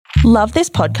Love this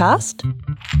podcast?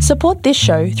 Support this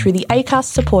show through the Acast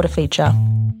supporter feature.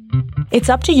 It's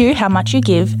up to you how much you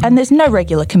give and there's no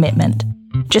regular commitment.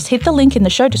 Just hit the link in the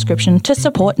show description to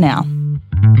support now.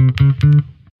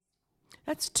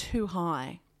 That's too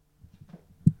high.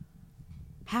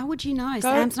 How would you know?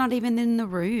 Sam's not even in the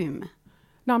room.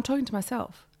 No, I'm talking to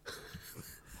myself.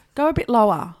 Go a bit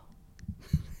lower.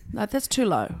 No, that's too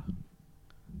low.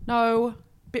 No,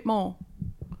 a bit more.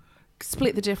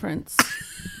 Split the difference.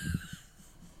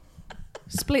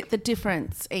 Split the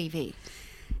difference, Evie.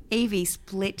 Evie,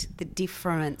 split the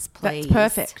difference, please.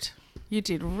 That's perfect. You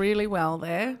did really well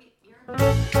there.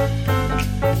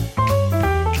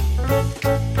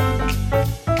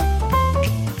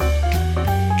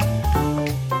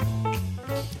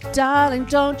 Darling,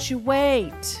 don't you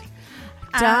wait.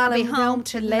 I'll be Darling, home don't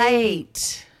too you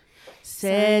late.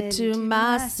 Said to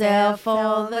myself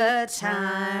all the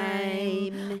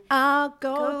time, I'll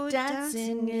go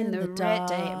dancing in the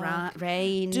dark,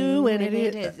 rain, doing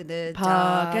it at the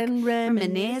park and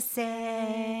reminiscing.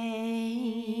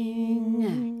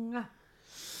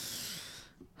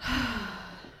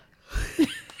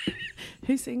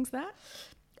 Who sings that?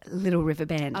 Little River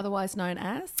Band, Otherwise known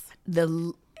as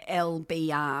the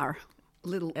LBR,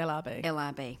 Little LRB.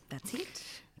 LRB. That's it.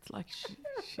 It's like she's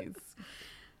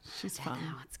I fun. don't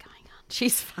know what's going on.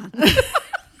 She's fun.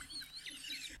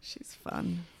 She's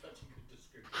fun.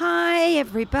 Hi,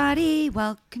 everybody.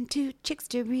 Welcome to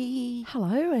Chickstery.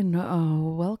 Hello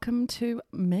and welcome to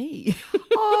me.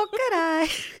 Oh,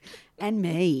 g'day. And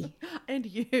me. And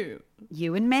you.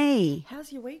 You and me.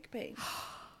 How's your week been?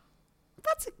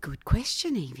 That's a good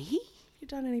question, Evie. You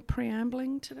done any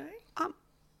preambling today?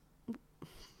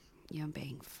 You're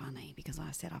being funny because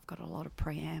I said I've got a lot of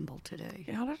preamble to do.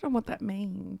 Yeah, I don't know what that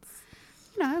means.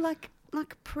 You know, like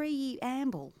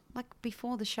preamble, like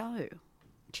before the show.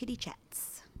 Chitty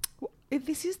chats. Well,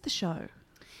 this is the show.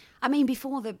 I mean,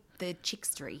 before the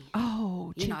Chickstery.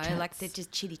 Oh, You know, chit-chats. like they're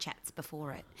just chitty chats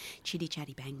before it. Chitty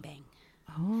chatty bang bang.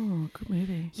 Oh, good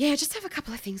movie. Yeah, just have a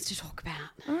couple of things to talk about.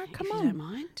 All right, come if on. you don't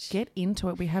mind. Get into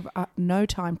it. We have no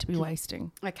time to be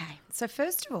wasting. Okay, so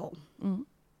first of all,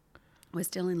 we're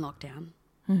still in lockdown.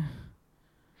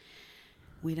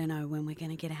 We don't know when we're going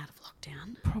to get out of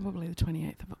lockdown. Probably the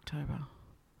 28th of October.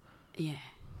 Yeah.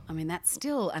 I mean, that's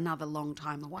still another long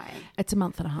time away. It's a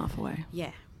month and a half away.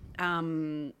 Yeah.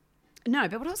 No,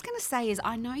 but what I was going to say is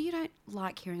I know you don't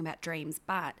like hearing about dreams,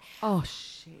 but Oh,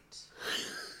 shit.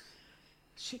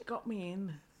 She got me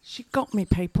in. She got me,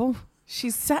 people.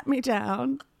 She's sat me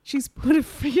down. She's put a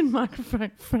freaking microphone in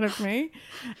front of me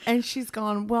and she's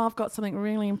gone, well, I've got something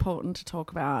really important to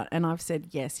talk about. And I've said,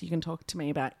 yes, you can talk to me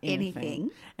about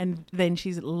anything. And then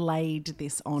she's laid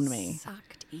this on me.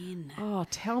 sucked in. Oh,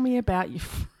 tell me about your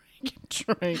freaking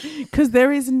dream. Because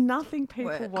there is nothing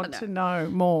people Well, want no. to know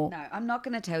more. No, I'm not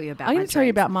going to tell you about I'm my going to tell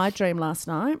you dreams. about my dream last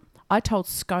night. I told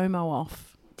ScoMo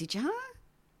off. Did you?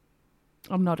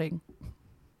 I'm nodding.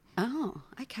 Oh,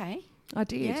 okay. I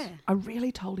did. Yeah. I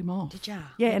really told him off. Did ya?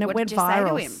 Yeah, and What it went did you say to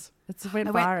viral. him? It went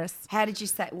I went- virus. How did you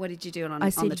say? What did you do on I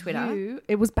said, the Twitter?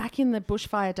 it was back in the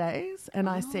bushfire days, and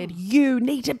I said, you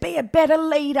need to be a better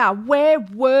leader. Where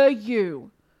were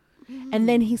you? And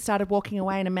then he started walking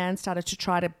away, and a man started to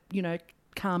try to,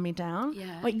 calm me down.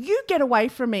 Yeah. Like, you get away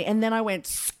from me. And then I went,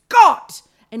 Scott!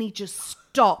 And he just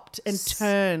stopped and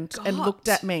turned and looked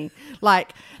at me.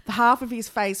 Like, the half of his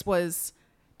face was,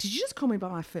 did you just call me by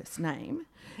my first name?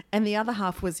 And the other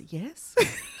half was, yes.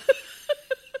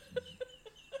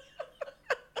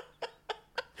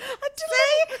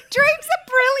 Dreams are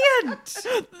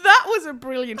brilliant. That was a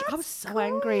brilliant. I was so good.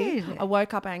 angry. I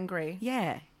woke up angry.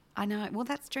 Yeah, I know. Well,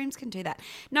 that's dreams can do that.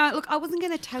 No, look, I wasn't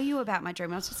going to tell you about my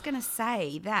dream. I was just going to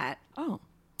say that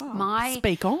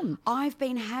Speak on. I've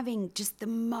been having just the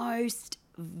most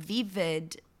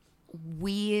vivid,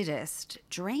 weirdest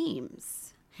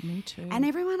dreams. Me too. And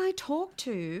everyone I talk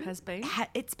to Has been?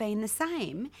 It's been the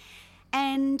same.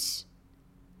 And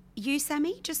you,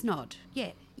 Sammy, just nod.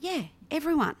 Yeah,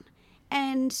 everyone.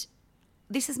 And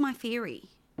this is my theory.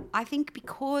 I think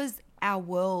because our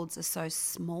worlds are so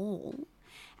small,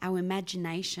 our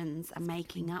imaginations are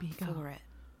making up for it.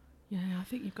 Yeah, I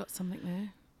think you've got something there.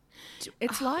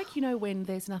 It's like, when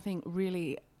there's nothing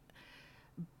really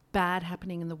bad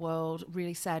happening in the world,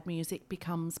 really sad music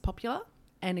becomes popular.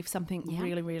 And if something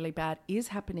really, really bad is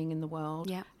happening in the world,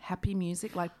 happy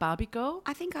music like Barbie Girl.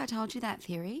 I think I told you that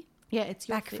theory. Yeah, it's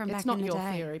your Back from it's back not in the your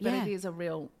day. theory, but Yeah. it is a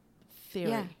real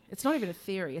theory. Yeah. It's not even a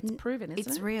theory, it's proven, isn't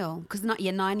It's it? real because not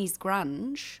your 90s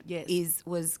grunge Yes.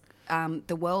 was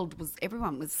the world was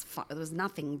everyone was there was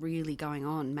nothing really going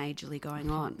on majorly going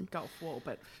on. Gulf War,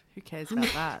 but who cares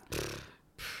about that?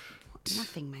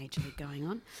 Nothing majorly going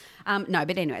on. No,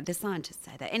 but anyway, the scientists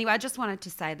say that. Anyway, I just wanted to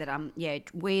say that,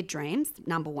 weird dreams,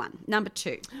 number one. Number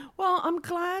two. Well, I'm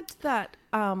glad that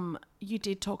you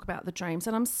did talk about the dreams,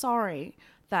 and I'm sorry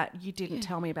that you didn't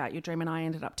tell me about your dream and I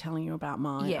ended up telling you about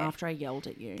mine after I yelled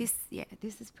at you. This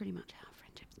is pretty much how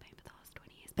friendship's been for the last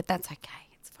 20 years. But that's okay.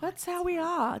 It's fine. That's how we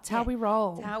are. It's how we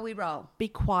roll. It's how we roll. Be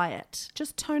quiet.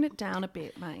 Just tone it down a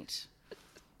bit, mate.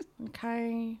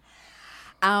 Okay.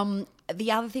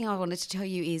 The other thing I wanted to tell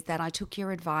you is that I took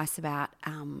your advice about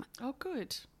Oh,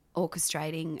 good.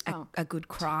 orchestrating a good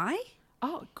cry,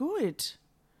 Oh, good.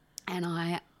 and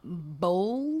I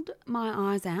bawled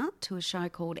my eyes out to a show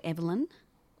called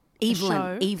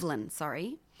show? Evelyn,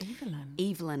 sorry.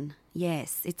 Evelyn.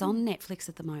 Yes. It's on Netflix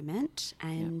at the moment.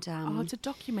 And It's a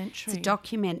documentary. it's a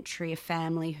documentary, a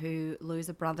family who lose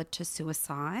a brother to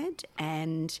suicide.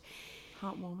 And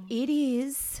Heartwarming. it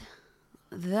is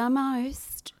the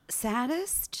most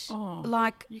saddest. Oh.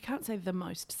 Like, You can't say the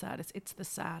most saddest. It's the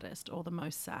saddest or the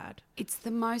most sad. it's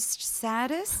the most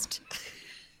saddest.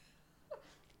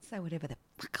 Say whatever the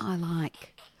fuck I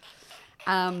like.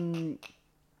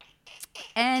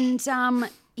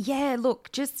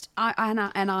 Look, just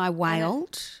I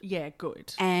wailed, Yeah,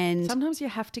 good. and Sometimes you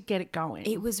have to get it going.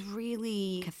 it was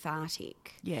really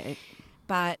cathartic. yeah.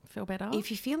 But Feel better? if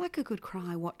you feel like a good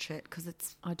cry, watch it because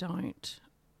it's I don't.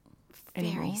 very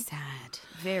Anymore. sad,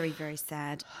 very very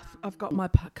sad. I've got my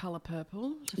colour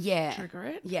purple to trigger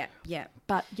it. Yeah, yeah.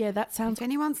 But yeah, that sounds If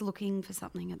anyone's looking for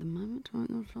something at the moment,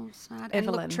 don't feel sad. And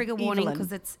Evelyn. look, trigger warning Evelyn.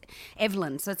 because it's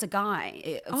Evelyn. So it's a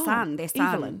guy, Oh, their son,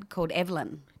 Evelyn. called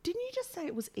Evelyn. Didn't you just say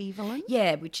it was Evelyn?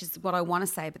 Yeah, which is what I want to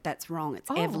say, but that's wrong.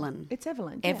 It's Evelyn. It's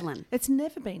Evelyn. Evelyn. It's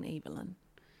never been Evelyn.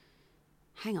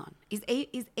 Hang on. Is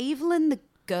Evelyn the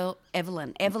girl?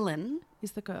 Evelyn.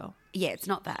 Is the girl. Yeah, it's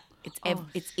not that. It's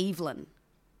it's Evelyn.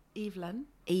 Evelyn.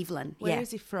 Evelyn. Where yeah. is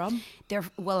he from?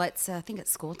 It's I think it's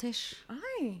Scottish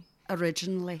Aye.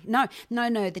 originally. No.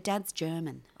 The dad's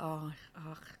German. Oh,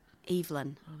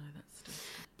 Evelyn. no, that's still...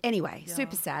 Anyway,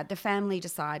 super sad. The family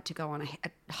decide to go on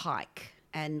a hike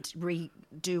and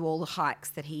redo all the hikes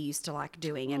that he used to like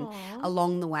doing. And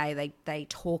along the way, they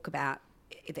talk about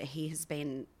that he has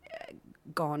been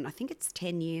gone, I think it's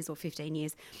 10 years or 15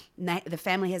 years. And the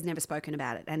family has never spoken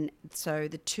about it. And so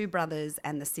the two brothers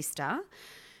and the sister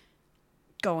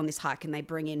go on this hike and they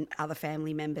bring in other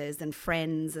family members and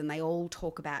friends and they all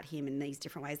talk about him in these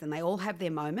different ways. And they all have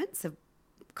their moments of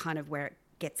kind of where it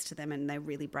gets to them and they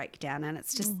really break down and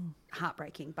it's just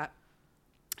heartbreaking. But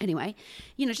anyway,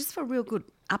 just for a real good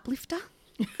uplifter,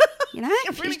 you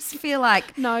just feel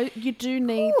like... No, you do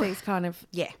need these kind of...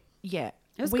 Yeah. Yeah.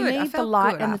 It was we good. I need the felt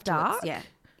light good and the afterwards. dark. Yeah.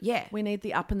 Yeah. We need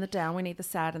the up and the down. We need the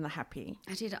sad and the happy.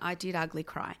 I did ugly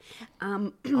cry. I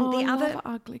The love other...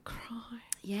 ugly cry.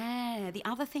 Yeah, the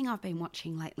other thing I've been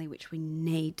watching lately, which we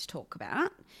need to talk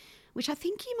about, which I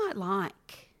think you might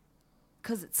like,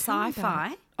 because it's Tell me about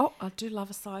sci-fi. it. Oh, I do love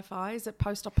a sci-fi. Is it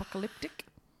post-apocalyptic?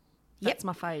 That's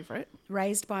my favourite.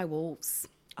 Raised by Wolves.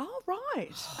 Oh, right.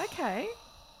 Okay.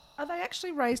 Are they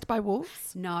actually raised by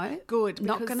wolves? No. Good.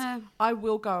 Not because gonna... I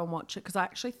will go and watch it because I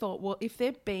actually thought, well, if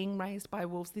they're being raised by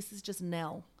wolves, this is just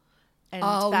Nell. And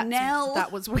Nell.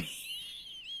 That was weird.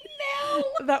 Nell.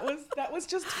 That was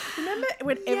just... Remember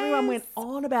when everyone went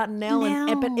on about Nell,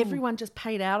 but everyone just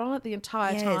paid out on it the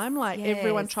entire time? Like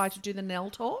everyone tried to do the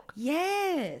Nell talk?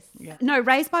 Yes. Yeah. No,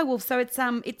 Raised by Wolves. So it's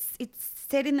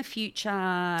set in the future.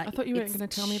 I thought you weren't going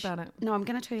to tell me about it. No, I'm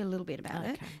going to tell you a little bit about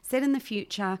it. Okay. Set in the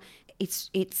future.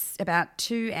 It's about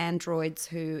two androids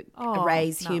who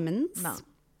raise humans. No,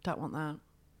 don't want that.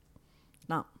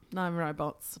 No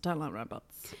robots. I don't like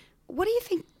robots. What do you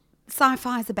think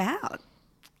sci-fi is about?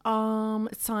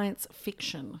 Science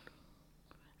fiction.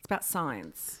 It's about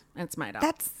science and it's made up.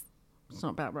 It's not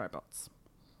about robots.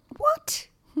 What?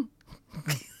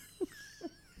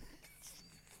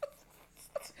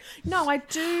 No, I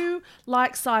do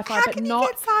like sci-fi, How but can you not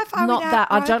get sci-fi not without that.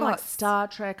 I don't like robots? Star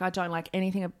Trek. I don't like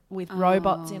anything with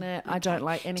robots in it. I don't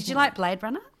like anything. Did you like Blade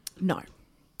Runner? No.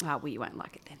 Oh, well, you won't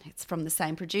like it then. It's from the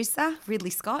same producer, Ridley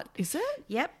Scott. Is it?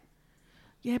 Yep.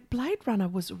 Yeah, Blade Runner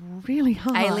was really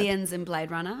hard. Aliens and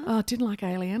Blade Runner. Oh, I didn't like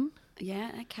Alien.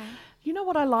 Yeah, okay. You know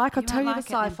what I like? I'll You tell won't you like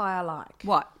the it then. sci-fi I like.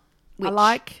 What? I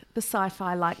like the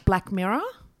sci-fi like Black Mirror.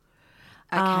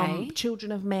 Okay.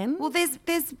 Children of Men. Well, there's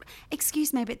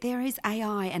excuse me, but there is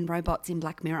AI and robots in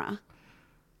Black Mirror.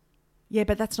 Yeah,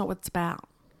 but that's not what it's about.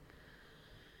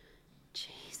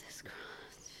 Jesus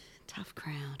Christ. Tough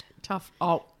crowd. Tough.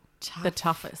 Oh, the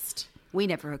toughest. We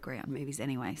never agree on movies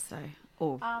anyway, so...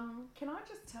 Or, Can I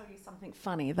just tell you something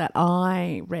funny that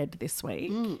I read this week?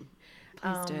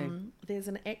 please do. There's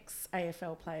an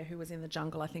ex-AFL player who was in the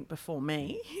jungle, I think, before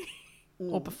me.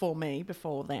 or before me,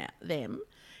 before them.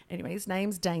 Anyway, his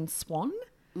name's Dane Swan.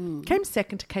 Came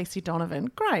second to Casey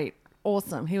Donovan. Great.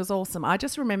 Awesome. He was awesome. I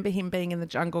just remember him being in the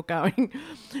jungle going,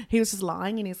 he was just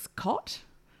lying in his cot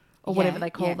or whatever they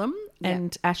call them. Yeah.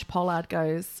 And Ash Pollard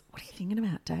goes, what are you thinking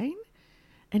about, Dane?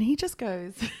 And he just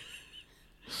goes,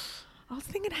 I was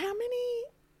thinking, how many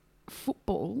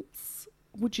footballs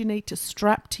would you need to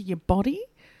strap to your body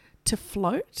to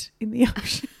float in the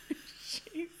ocean?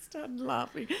 She started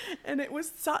laughing. And it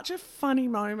was such a funny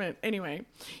moment. Anyway,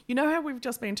 you know how we've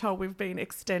just been told we've been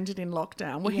extended in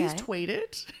lockdown? Well, he's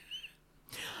tweeted,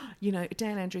 you know,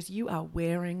 Dan Andrews, you are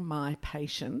wearing my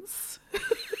patience.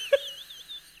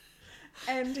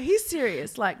 And he's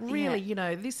serious, like really, you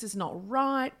know, this is not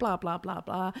right, blah, blah, blah,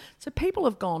 blah. So people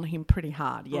have gone him pretty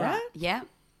hard, yeah? Right. Yeah.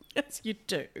 As you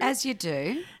do. As you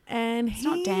do. And It's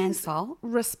not Dan's fault.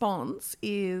 response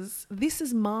is, this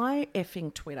is my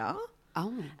effing Twitter.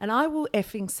 Oh. And I will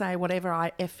effing say whatever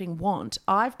I effing want.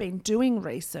 I've been doing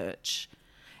research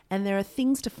and there are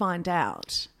things to find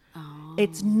out. Oh.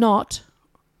 It's not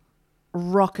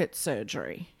rocket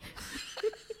surgery.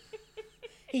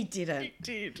 He didn't. He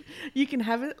did. You can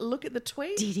have a look at the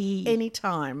tweet. Did he?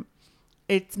 Anytime.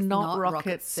 It's not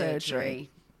rocket surgery.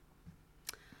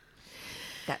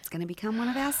 That's going to become one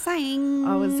of our sayings.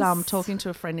 I was talking to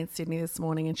a friend in Sydney this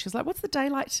morning and she's like, what's the day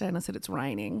like today? And I said, it's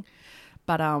raining.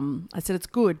 But I said, it's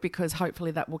good because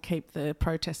hopefully that will keep the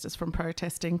protesters from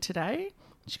protesting today.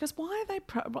 She goes, why are they?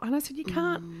 And I said, you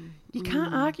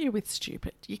can't argue with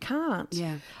stupid. You can't.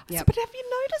 Yeah. I said, but have you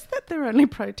noticed that they're only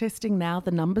protesting now?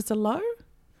 The numbers are low.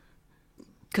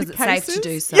 Because The it's safe to cases?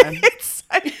 do so. Yeah, it's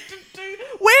safe to do.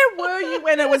 Where were you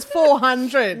when it was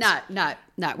 400? No. When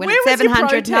Where it's was your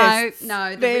 700, protests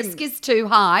no. The then? risk is too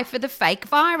high for the fake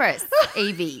virus,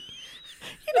 Evie.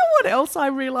 You know what else I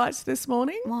realised this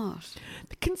morning? What?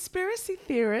 The conspiracy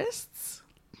theorists.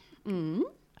 I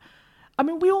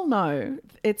mean, we all know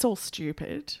it's all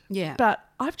stupid. Yeah. But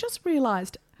I've just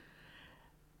realised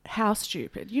how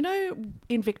stupid. You know,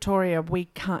 in Victoria, we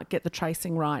can't get the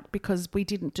tracing right because we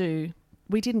didn't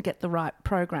get the right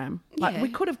program. Like Yeah. we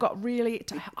could have got really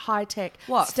high tech,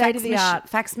 What? state of the art.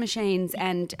 Fax machines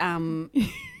and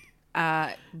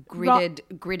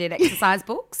gridded exercise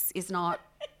books is not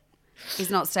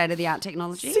state of the art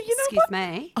technology. So you know Excuse what?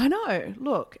 me. I know.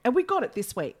 Look, and we got it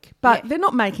this week, but they're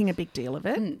not making a big deal of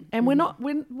it, and we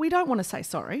don't want to say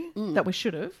sorry that we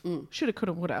should have, could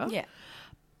have, would have. Yeah.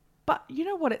 But you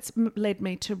know what? It's led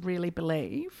me to really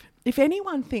believe. If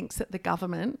anyone thinks that the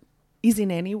government is in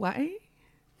any way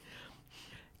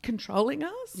controlling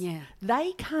us,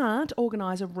 they can't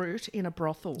organise a route in a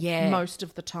brothel most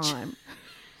of the time.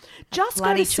 Just go to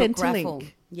Bloody chook Centrelink. raffle.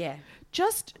 Yeah.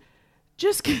 Just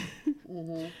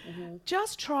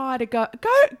try to go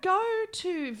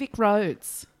to Vic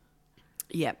Roads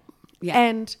Yep. Yeah.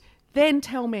 and then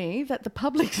tell me that the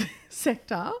public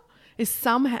sector is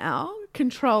somehow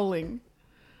controlling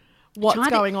what's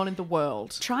going on in the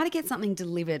world. Try to get something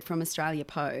delivered from Australia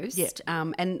Post.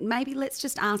 Yeah. And maybe let's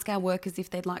just ask our workers if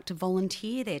they'd like to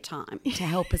volunteer their time to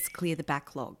help us clear the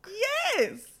backlog.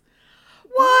 Yes.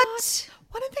 What?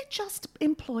 Why don't they just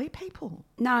employ people?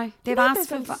 No, they've You know, asked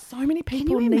there's for so many Can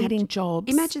people you needing jobs.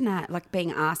 Imagine that, like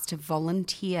being asked to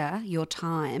volunteer your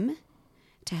time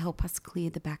to help us clear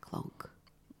the backlog.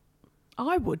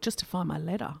 I would, just to find my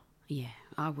letter. Yeah,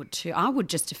 I would too. I would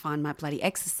just to find my bloody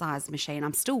exercise machine.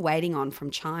 I'm still waiting on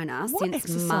from China What since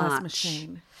exercise March.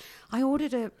 machine? I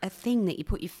ordered a thing that you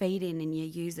put your feet in and you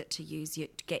use it to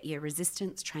get your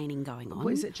resistance training going on.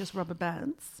 Or is it just rubber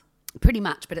bands? Pretty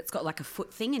much, but it's got like a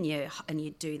foot thing, and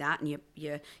you do that, and you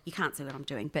can't see what I'm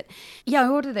doing. But yeah, I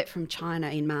ordered it from China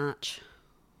in March.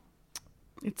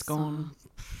 It's gone.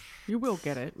 You will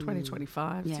get it.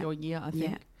 2025 is your year, I think.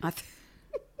 Yeah, I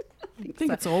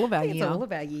think it's all of our think year. It's all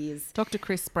of our years. Dr.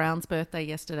 Chris Brown's birthday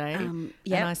yesterday. And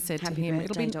I said Happy to him,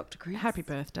 birthday, Dr. Chris. Happy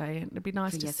birthday. And it'd be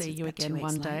nice to Yes, see it's you about 2 again weeks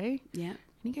one late. day. Yeah.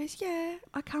 And he goes, yeah,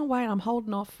 I can't wait. I'm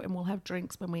holding off and we'll have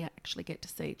drinks when we actually get to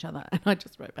see each other. And I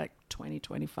just wrote back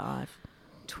 2025.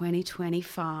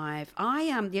 2025.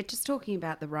 You're just talking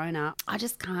about the Rona. I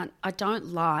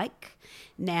don't like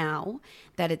now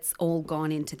that it's all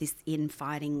gone into this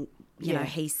infighting, you know,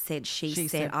 he said, she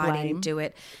said, I blame. didn't do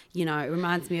it. You know, it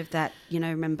reminds me of that, you know,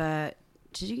 remember,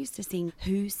 did you used to sing,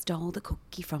 Who Stole the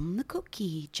Cookie from the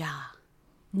Cookie Jar?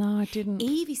 No, I didn't.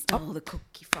 Evie stole the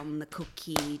cookie from the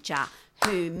cookie jar.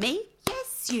 Who, me?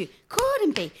 Yes, you.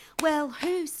 Couldn't be. Well,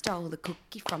 who stole the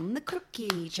cookie from the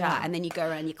cookie jar? And then you go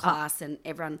around your class and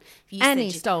everyone...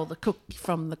 Annie stole the cookie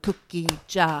from the cookie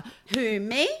jar. Who,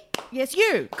 me? Yes,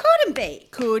 you. Couldn't be.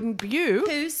 Couldn't you?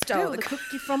 Who stole the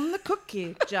cookie from the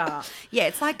cookie jar? Yeah,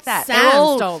 it's like that. Sam They're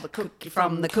all stole the cookie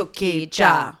from the cookie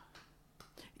jar.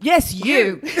 Yes,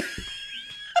 you.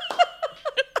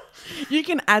 You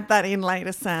can add that in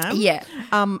later, Sam. Yeah.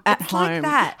 At It's home. like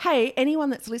that. Hey, anyone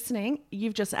that's listening,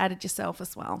 you've just added yourself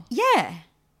as well. Yeah.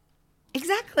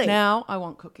 Exactly. Now I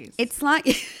want cookies. It's like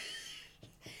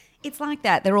it's like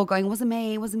that. They're all going, wasn't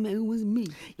me, wasn't me, wasn't me.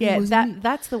 Yeah, Wasn't me."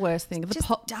 that's the worst thing. just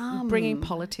dumb. Bringing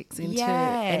politics into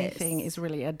Yes. anything is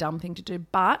really a dumb thing to do,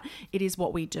 but it is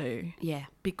what we do. Yeah.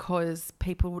 Because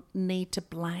people need to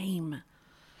blame.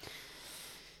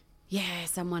 Yeah,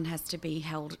 someone has to be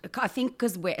held. I think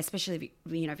because we're, especially,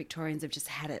 Victorians have just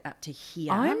had it up to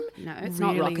here. I'm It's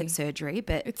not really- rocket surgery,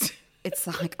 but it's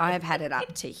like I've had it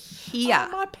up to here.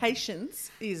 Oh, my patience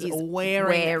is Is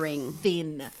wearing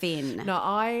thin. Thin. No,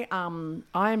 I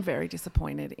am very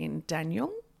disappointed in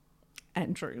Daniel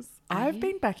Andrews. I've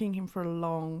been backing him for a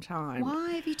long time.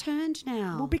 Why have you turned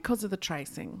now? Well, because of the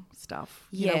tracing stuff.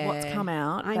 You know, what's come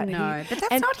out. I that know, but that's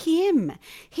and not him.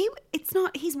 It's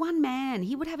not. He's one man.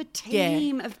 He would have a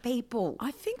team of people.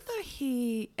 I think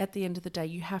that at the end of the day,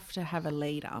 you have to have a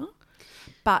leader,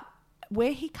 but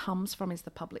where he comes from is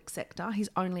the public sector. He's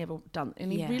only ever done,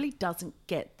 and he Yeah. really doesn't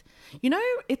get,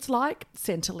 it's like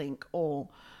Centrelink or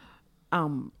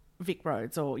Vic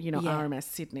Roads or, RMS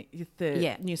Sydney,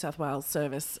 the New South Wales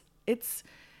service. It's,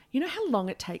 how long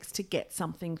it takes to get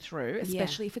something through,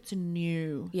 especially if it's a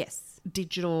new Yes.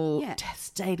 digital Yeah.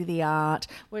 state of the art,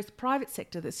 whereas the private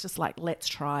sector that's just like let's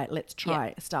try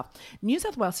stuff. New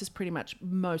South Wales is pretty much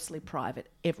mostly private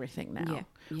everything now,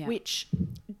 Yeah. which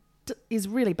is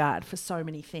really bad for so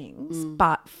many things,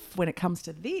 but when it comes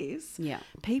to this,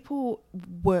 people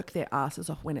work their asses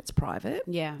off when it's private.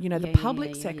 The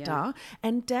public sector,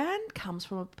 and Dan comes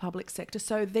from a public sector,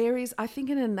 so there is, I think,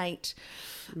 an innate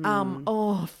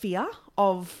fear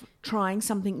of trying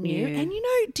something new. And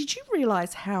did you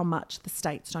realise how much the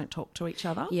states don't talk to each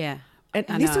other? Yeah. And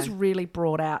I this know. has really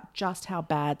brought out just how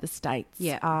bad the states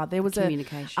are. There was an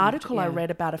Communication, article I yeah.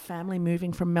 read about a family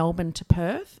moving from Melbourne to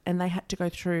Perth, and they had to go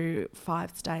through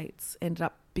 5 states, ended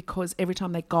up, because every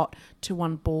time they got to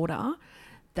one border,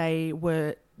 they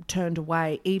were turned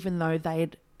away, even though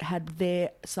they'd had their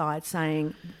side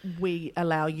saying, we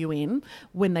allow you in.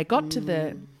 When they got to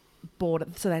the border,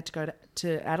 so they had to go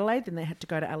to Adelaide, then they had to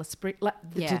go to Alice Springs,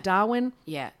 to Darwin.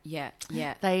 Yeah.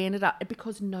 They ended up,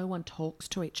 because no one talks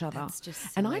to each other. That's just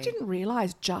and I silly. didn't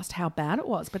realise just how bad it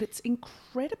was, but it's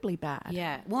incredibly bad.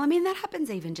 Yeah. Well, I mean, that happens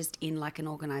even just in like an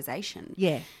organisation.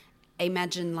 Yeah.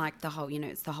 Imagine like the whole,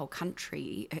 it's the whole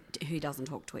country who doesn't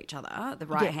talk to each other. The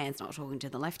right hand's not talking to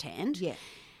the left hand. Yeah.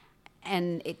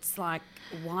 And it's like,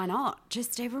 why not?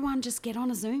 Everyone just get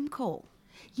on a Zoom call.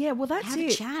 Yeah, well, that's Have a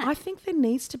it. chat. I think there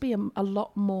needs to be a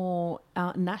lot more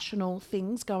national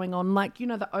things going on. Like,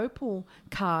 the Opal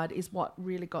card is what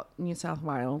really got New South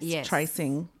Wales Yes.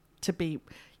 tracing to be,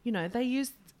 they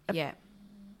used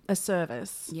a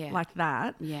service like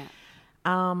that. Yeah.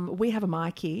 We have a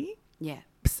Mikey. Yeah.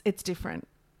 It's different.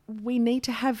 We need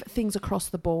to have things across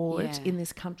the board Yeah. in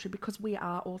this country because we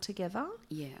are all together.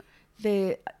 Yeah.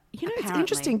 It's Apparently,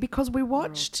 interesting because we We're all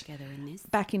watched together in this.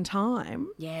 Back in Time.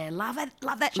 Yeah, love it.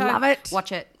 Love that show. Love it.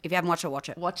 Watch it. If you haven't watched it, watch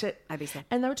it. Watch it. ABC.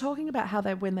 And they were talking about how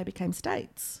when they became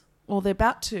states, or they're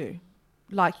about to,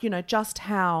 like, just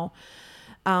how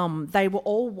they were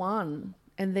all one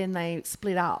and then they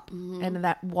split up and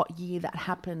that what year that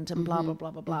happened and blah, blah,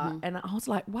 blah, blah, blah. And I was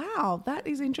like, wow, that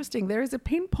is interesting. There is a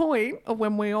pinpoint of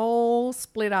when we all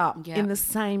split up in the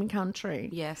same country.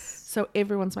 Yes. So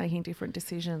everyone's making different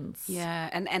decisions. Yeah,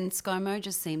 and ScoMo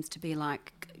just seems to be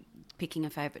like picking a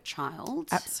favourite child.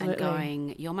 Absolutely. And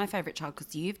going, you're my favourite child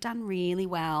because you've done really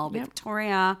well with Yep.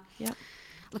 Victoria. Yep.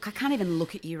 Look, I can't even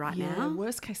look at you right Yeah, now.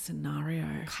 worst case scenario.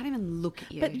 I can't even look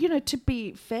at you. But, to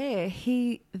be fair,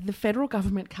 the federal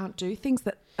government can't do things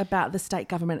about the state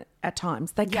government at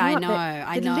times. They Yeah, I can't. know,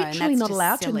 I They're know, and literally that's not just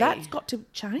allowed to. silly. And that's got to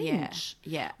change.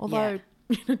 Yeah, Although,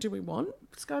 do we want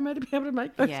ScoMo to be able to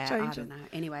make those yeah, changes? I don't know.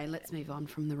 Anyway, let's move on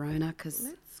from the Rona because...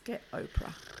 Let's get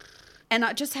Oprah. And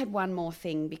I just had one more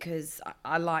thing because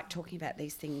I like talking about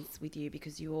these things with you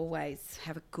because you always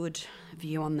have a good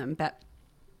view on them. But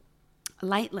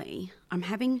lately,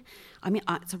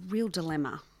 it's a real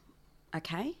dilemma,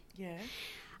 okay? Yeah.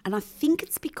 And I think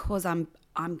it's because I'm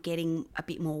getting a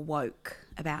bit more woke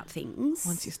about things.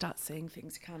 Once you start seeing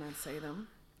things, you can't unsee them.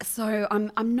 So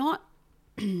I'm not...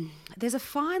 there's a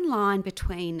fine line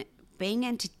between being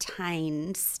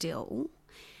entertained still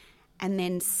and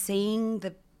then seeing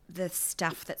the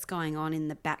stuff that's going on in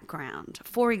the background.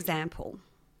 For example,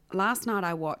 last night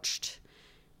I watched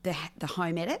the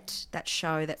Home Edit, that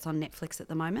show that's on Netflix at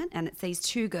the moment, and it's these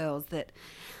two girls that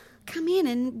come in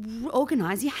and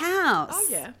organise your house. Oh,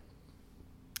 yeah.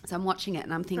 So I'm watching it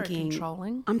and I'm Very thinking,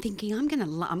 controlling. I'm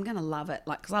gonna love it,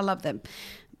 like, because I love the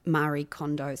Marie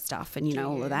Kondo stuff and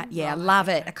all of that. Yeah, I love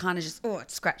it. It kind of just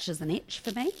it scratches an itch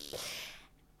for me.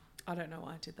 I don't know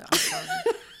why I did that. I'm sorry.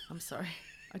 I'm sorry.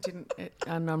 I didn't,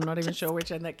 and I'm not even sure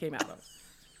which end that came out of.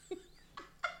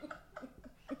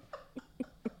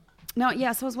 No,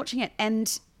 yeah, so I was watching it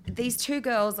and these two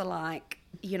girls are like,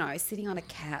 sitting on a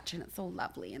couch and it's all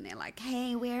lovely and they're like,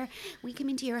 hey, we come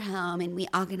into your home and we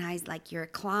organize like your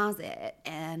closet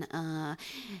and,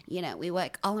 we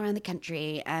work all around the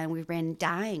country and we've been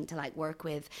dying to like work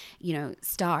with,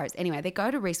 stars. Anyway, they go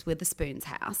to Reese Witherspoon's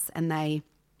house and they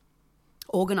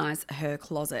organize her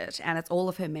closet and it's all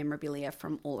of her memorabilia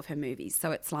from all of her movies.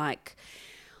 So it's like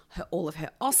all of her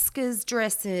Oscars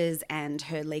dresses and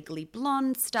her Legally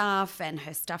Blonde stuff and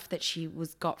her stuff that she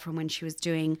got from when she was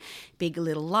doing Big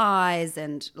Little Lies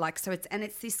and like, so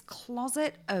it's this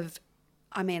closet of,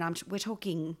 we're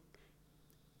talking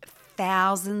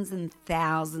thousands and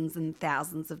thousands and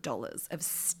thousands of dollars of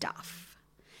stuff.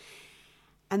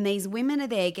 And these women are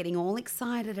there getting all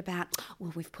excited about,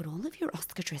 well, we've put all of your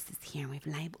Oscar dresses here and we've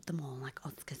labelled them all like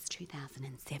Oscars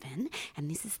 2007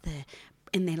 and this is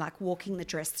and they're like walking the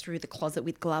dress through the closet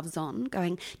with gloves on,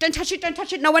 going, don't touch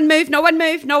it, no one move, no one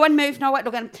move, no one move, no one,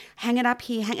 look, hang it up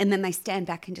here, and then they stand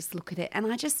back and just look at it. And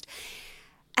then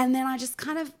I just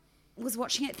kind of was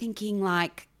watching it thinking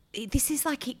like, this is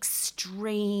like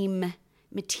extreme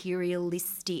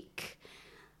materialistic,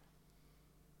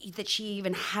 that she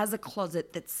even has a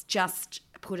closet that's just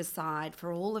put aside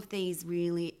for all of these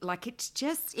really, like it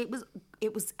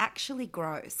was actually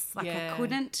gross. Like Yeah.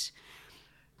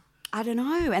 I don't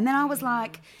know. And then I was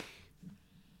like,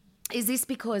 is this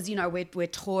because, we're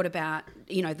taught about,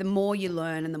 the more you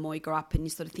learn and the more you grow up and you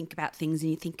sort of think about things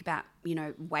and you think about,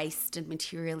 waste and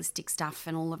materialistic stuff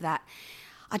and all of that.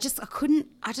 I just couldn't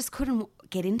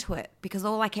get into it because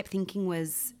all I kept thinking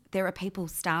was there are people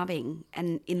starving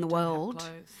and in the world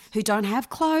who don't have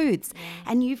clothes.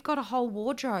 Yeah. And you've got a whole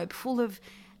wardrobe full of,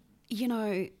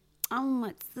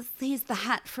 here's the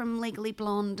hat from Legally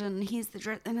Blonde and here's the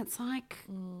dress. And it's like,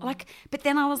 but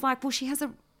then I was like, well,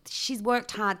 she's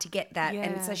worked hard to get that. Yeah.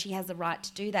 And so she has the right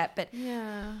to do that. But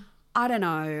yeah, I don't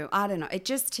know. It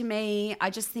just, to me, I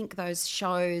just think those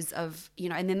shows of,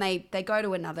 and then they go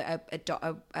to another,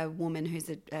 a woman who's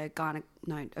a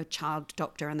child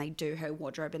doctor and they do her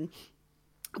wardrobe. And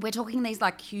we're talking these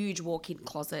like huge walk-in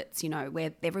closets,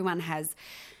 where everyone has,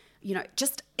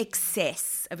 just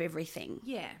excess of everything.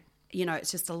 Yeah.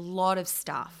 It's just a lot of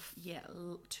stuff. Yeah,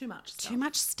 too much stuff. Too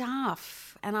much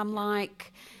stuff. And I'm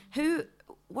like,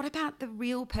 what about the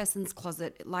real person's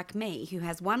closet like me who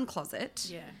has one closet?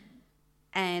 Yeah.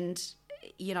 And,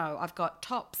 I've got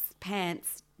tops,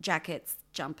 pants, jackets,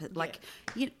 jumpers. Like,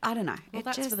 I don't know. Well,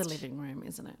 that's for the living room,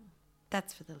 isn't it?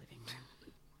 That's for the living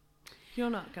room. You're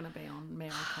not going to be on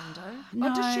Mary Kondo. No.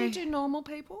 Oh, does she do normal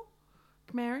people,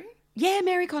 Mary? Yeah,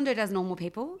 Mary Kondo does normal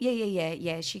people.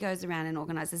 Yeah. She goes around and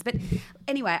organises. But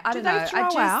anyway, I don't know. Do they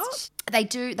throw out? They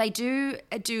do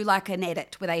like an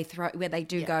edit where they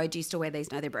do go, do you still wear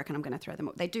these? No, they're broken. I'm going to throw them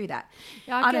up. They do that.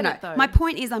 Yeah, I don't know. it, though. My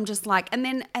point is, I'm just like, and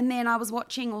then I was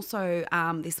watching also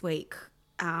this week,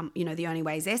 The Only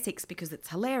Way is Essex because it's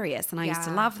hilarious, and I used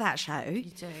to love that show. You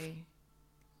do.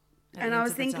 And I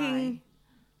was thinking,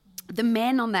 the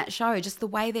men on that show, just the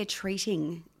way they're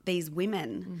treating these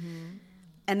women. Mm-hmm.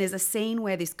 And there's a scene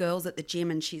where this girl's at the gym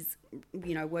and she's,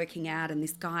 working out, and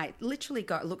this guy literally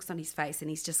looks on his face and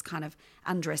he's just kind of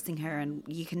undressing her, and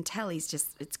you can tell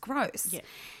it's gross. Yeah.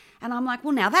 And I'm like,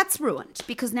 well, now that's ruined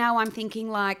because now I'm thinking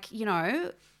like,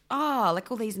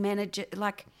 like all these men are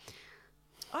like.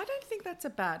 I don't think that's a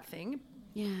bad thing.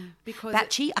 Yeah. Because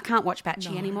Batchy, I can't watch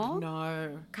Batchy anymore.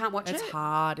 No. Can't watch it. It's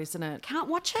hard, isn't it? Can't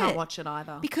watch it. Can't watch it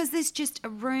either. Because there's just a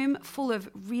room full of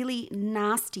really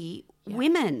nasty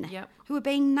women who are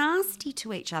being nasty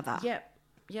to each other. Yep.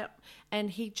 And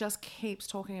he just keeps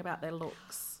talking about their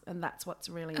looks, and that's what's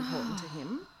really important to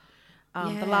him.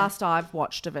 The last I've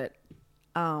watched of it,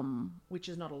 which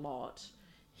is not a lot,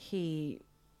 he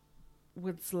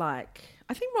was like,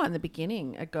 I think right in the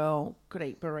beginning, a girl could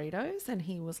eat burritos, and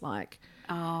he was like,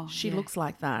 she looks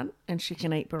like that and she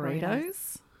can eat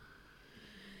burritos.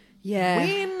 Yeah.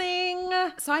 Winning.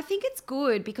 So I think it's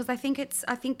good because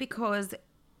because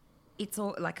it's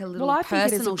all like a little Well, I think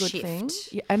it is a personal good shift. thing.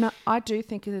 Yeah, and I do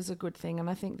think it is a good thing. And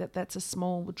I think that that's a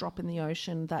small drop in the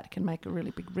ocean that can make a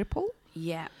really big ripple.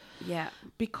 Yeah, yeah.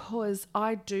 Because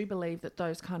I do believe that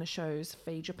those kind of shows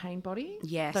feed your pain body.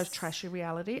 Yes. Those trashy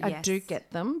reality. I Yes. do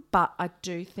get them, but I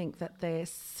do think that they're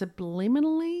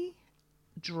subliminally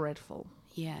dreadful.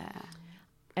 Yeah.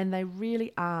 And they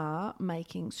really are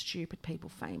making stupid people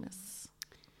famous.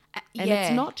 And yeah.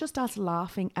 it's not just us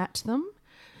laughing at them,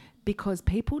 because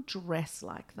people dress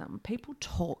like them, people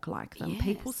talk like them,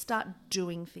 people Yes. start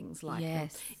doing things like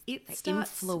Yes. them. It They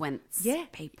starts, influence Yeah.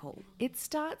 people. It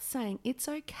starts saying it's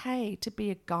okay to be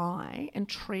a guy and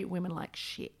treat women like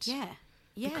shit. Yeah.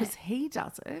 Yeah. Because he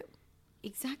does it.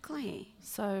 exactly.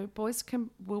 So boys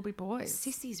will be boys.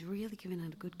 Sissy's really giving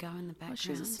it a good go in the background,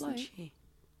 she's a isn't slow. she?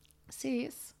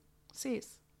 Sis.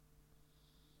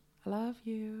 I love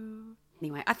you.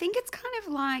 Anyway, I think it's kind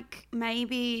of like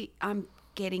maybe I'm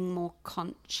getting more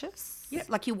conscious. Yep.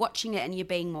 Like you're watching it and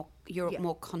you're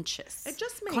more conscious. It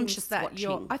just means conscious that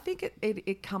watching. I think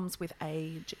it comes with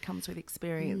age, it comes with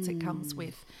experience, it comes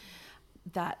with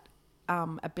that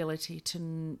ability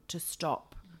to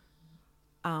stop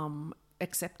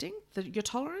accepting your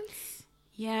tolerance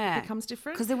becomes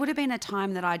different. Because there would have been a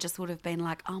time that I just would have been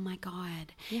like, oh my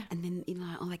God. Yeah. And then,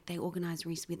 like they organised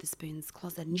Reese Witherspoon's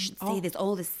closet and you should see there's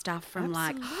all this stuff from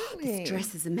like, absolutely. this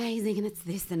dress is amazing and it's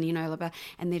this and,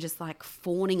 and they're just like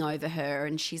fawning over her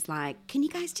and she's like, can you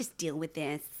guys just deal with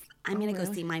this? I'm going to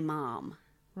go see my mom.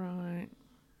 Right.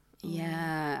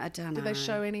 Yeah, I don't know. Did they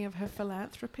show any of her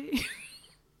philanthropy?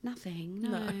 Nothing,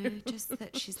 no. Just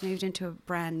that she's moved into a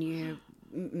brand new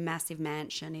massive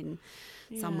mansion in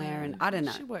somewhere and I don't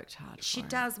know. She worked hard for She it.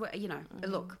 does,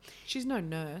 look. She's no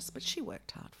nurse, but she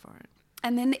worked hard for it.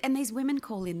 And these women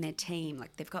call in their team,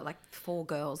 like they've got like 4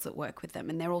 girls that work with them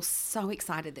and they're all so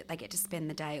excited that they get to spend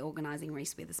the day organising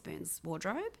Reese Witherspoon's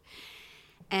wardrobe.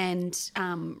 And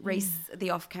Reese,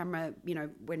 the off-camera,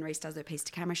 when Reese does her piece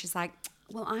to camera, she's like,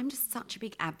 well, I'm just such a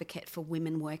big advocate for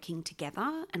women working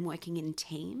together and working in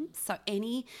teams. So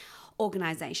any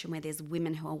organisation where there's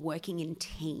women who are working in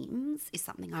teams is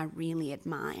something I really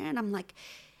admire. And I'm like,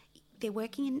 they're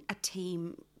working in a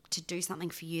team to do something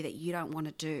for you that you don't want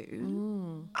to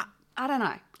do. I don't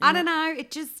know. I don't know.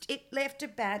 It left a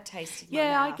bad taste in my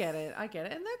mouth. I get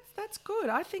it. And that's good.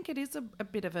 I think it is a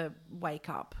bit of a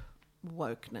wake-up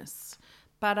wokeness.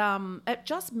 But it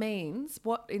just means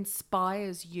what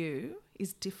inspires you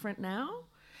is different now,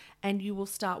 and you will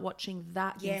start watching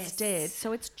that instead.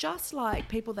 So it's just like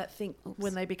people that think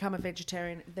when they become a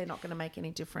vegetarian, they're not going to make any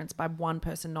difference by one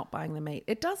person not buying the meat.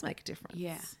 It does make a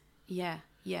difference. Yeah.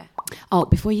 Oh,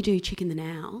 before you do Chicken the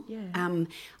Now, Yeah.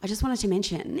 I just wanted to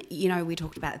mention, we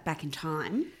talked about it Back in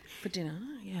Time, For dinner,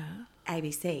 yeah.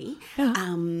 ABC,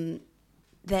 Yeah.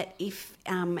 that if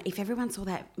everyone saw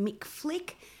that Mick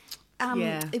flick,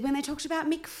 when they talked about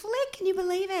Mick flick, can you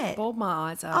believe it? Bawled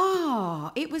my eyes out.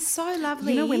 Oh, it was so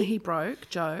lovely. You know when he broke,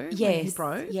 Joe? Yes. When he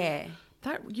broke? Yeah.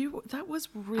 That was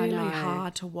really know.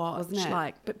 hard to watch. Wasn't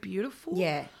it? But beautiful.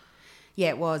 Yeah. Yeah,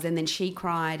 it was. And then she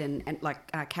cried and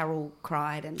Carol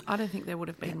cried. And I don't think there would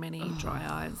have been many dry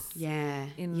eyes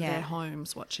in their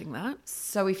homes watching that.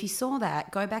 So if you saw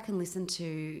that, go back and listen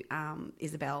to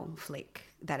Isabel Flick,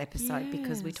 that episode,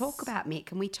 because we talk about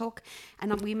Mick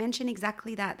and we mention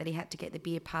exactly that he had to get the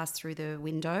beer passed through the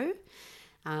window,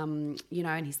 and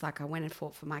he's like, I went and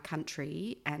fought for my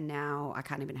country and now I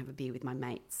can't even have a beer with my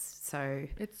mates. So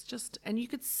It's just, and you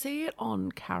could see it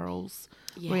on Carol's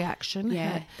reaction.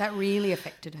 Yeah, that really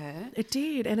affected her. It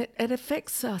did, and it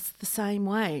affects us the same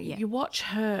way. Yeah. You watch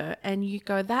her and you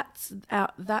go, that's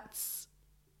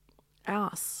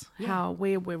us, how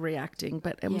we're reacting.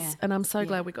 And I'm so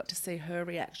glad we got to see her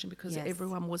reaction, because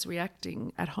everyone was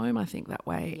reacting at home, I think, that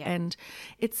way. Yeah. And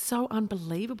it's so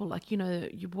unbelievable. Like,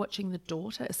 you're watching the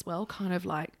daughter as well, kind of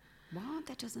like, What?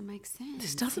 That doesn't make sense.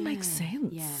 this doesn't make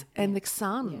sense. Yeah. And the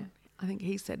son, I think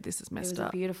he said, this is messed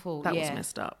up. Beautiful. That was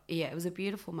messed up. Yeah, it was a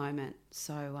beautiful moment.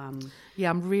 So, Yeah,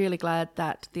 I'm really glad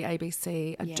that the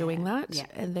ABC are doing that, Yeah.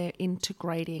 and they're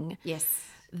integrating yes.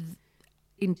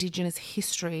 Indigenous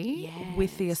history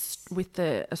with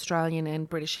the Australian and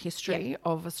British history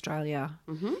of Australia.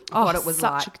 Mm-hmm. Oh, What it was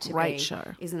such like a to great be, show.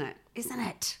 Isn't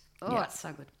it? Oh, it's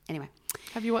so good. Anyway,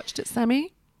 Have you watched it,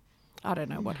 Sammy? I don't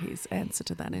know what his answer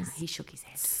to that is. he shook his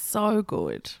head. So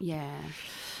good. Yeah.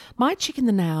 My chick in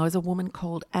the now is a woman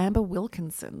called Amber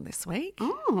Wilkinson this week.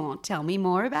 Oh, tell me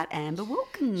more about Amber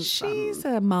Wilkinson. She's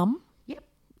a mum, Yep.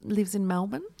 lives in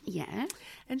Melbourne, Yeah.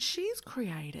 and she's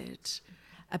created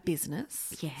a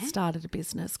business, Yeah. started a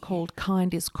business called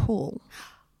Kind is Cool.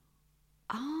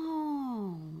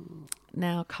 Oh.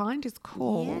 Now, Kind is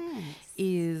Cool Yes.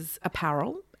 is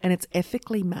apparel, and it's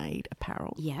ethically made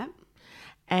apparel. Yeah.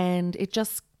 And it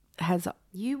just has,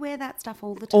 You wear that stuff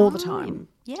all the time. All the time.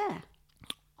 Yeah.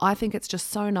 I think it's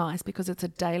just so nice because it's a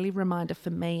daily reminder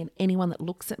for me and anyone that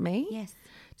looks at me Yes.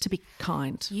 to be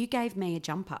kind. You gave me a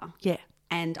jumper. Yeah.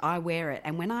 And I wear it.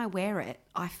 And when I wear it,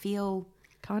 I feel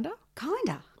Kinda?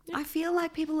 kinder. I feel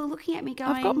like people are looking at me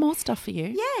going, I've got more stuff for you.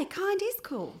 yeah, kind is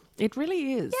cool. It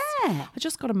really is. Yeah. I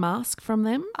just got a mask from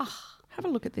them. Oh, Have a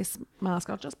look at this mask.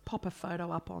 I'll just pop a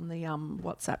photo up on the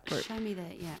WhatsApp group show me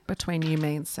that, yeah. between you,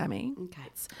 me and Sammy. Okay.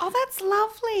 Oh, that's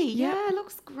lovely. Yeah. Yeah, it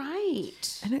looks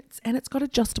great. And it's got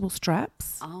adjustable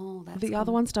straps. Oh, that's The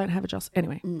other ones don't have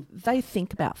Anyway, they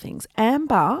think about things.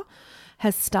 Amber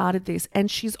has started this, and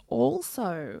she's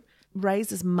also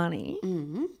raises money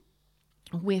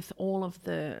with all of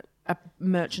the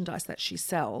merchandise that she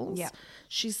sells. Yeah.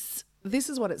 This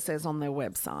is what it says on their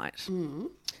website.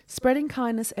 Spreading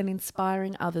kindness and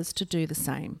inspiring others to do the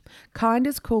same. Kind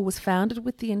is Cool was founded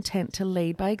with the intent to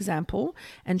lead by example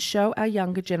and show our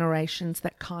younger generations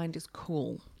that kind is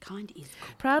cool. Kind is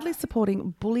cool. Proudly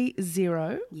supporting Bully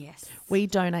Zero, Yes. we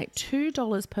donate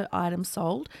 $2 per item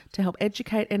sold to help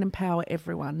educate and empower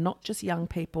everyone, not just young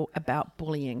people, about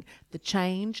bullying. The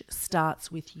change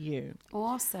starts with you.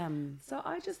 Awesome. So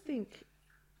I just think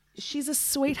she's a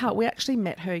sweetheart. We actually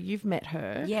met her. You've met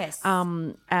her. Yes.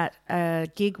 At a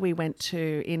gig we went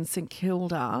to in St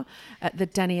Kilda at the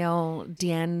Danielle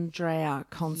D'Andrea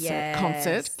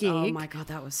concert gig. Oh my God,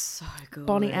 that was so good.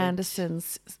 Bonnie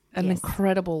Anderson's an Yes.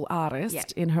 incredible artist Yeah.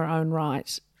 in her own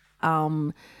right.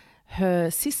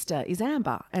 Her sister is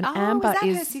Amber, and Oh, Amber is that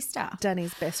is her sister?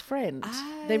 Danny's best friend.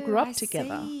 They grew up I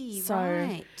together, see, so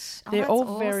right. Oh, they're that's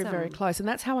all very, very awesome. close. And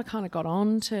that's how I kind of got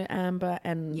on to Amber,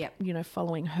 and Yep.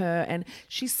 following her. And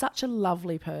she's such a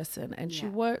lovely person, and she Yeah.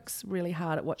 works really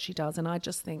hard at what she does. And I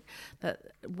just think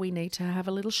that we need to have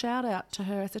a little shout out to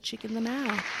her as a chick in the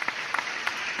now.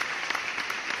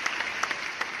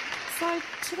 So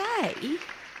today,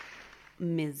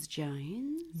 Ms.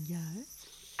 Jones, Yes.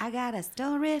 I got a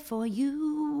story for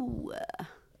you.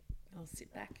 I'll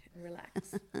sit back and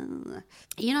relax.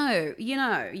 You know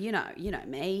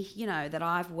me. You know that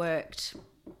I've worked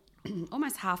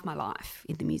almost half my life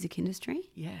in the music industry.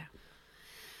 Yeah.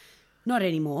 Not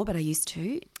anymore, but I used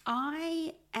to.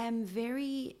 I am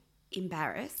very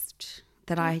embarrassed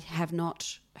that I have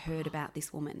not heard about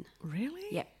this woman. Really?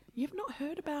 Yep. You've not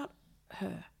heard about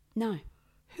her? No,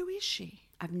 Who is she?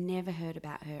 I've never heard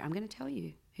about her. I'm going to tell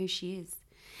you who she is.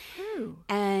 Who?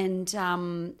 And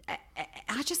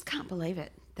I just can't believe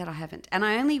it that I haven't. And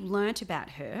I only learnt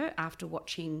about her after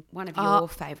watching one of your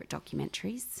favourite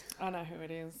documentaries. I know who it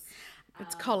is.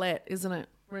 It's Colette, isn't it?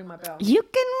 Ring my bell. You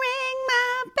can ring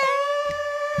my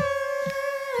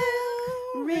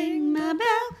bell, ring my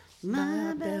bell,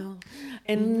 my bell.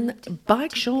 In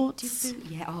bike shorts.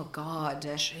 Yeah, oh God.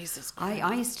 Jesus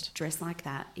I used to dress like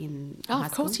that in Oh, high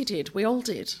of course school. you did. We all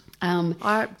did.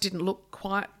 I didn't look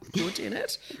quite good in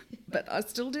it, but I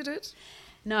still did it.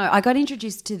 No, I got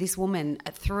introduced to this woman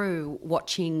through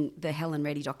watching the Helen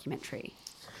Reddy documentary.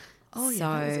 Oh, yeah,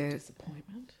 that was a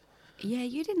disappointment. Yeah,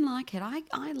 you didn't like it. I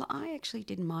actually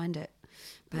didn't mind it,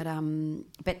 but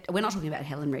we're not talking about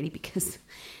Helen Reddy because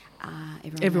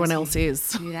Everyone knows else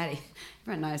is. who that is.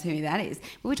 Everyone knows who that is.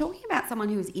 But we're talking about someone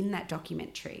who was in that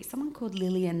documentary, someone called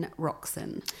Lillian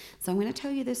Roxon. So I'm going to tell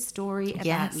you the story about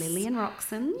Yes. Lillian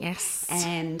Roxon. Yes.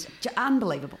 And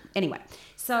unbelievable. Anyway,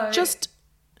 so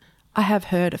I have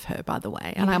heard of her, by the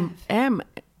way, and I am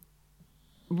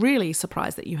really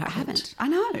surprised that you haven't. I haven't. I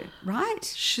know, right?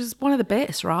 She's one of the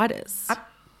best writers.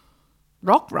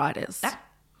 Rock writers.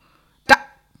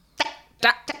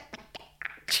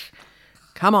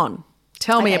 Come on.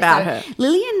 Tell me about her.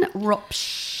 Lillian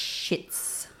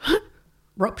Ropschitz.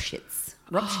 Ropschitz.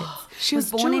 She was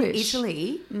born Jewish. in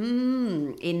Italy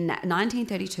in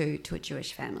 1932 to a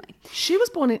Jewish family. She was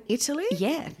born in Italy?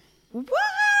 Yeah. What?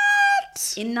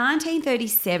 In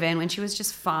 1937, when she was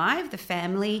just 5, the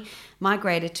family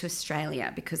migrated to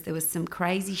Australia because there was some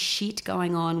crazy shit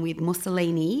going on with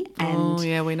Mussolini Oh,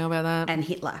 yeah, we know about that. and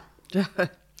Hitler.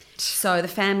 So the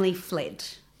family fled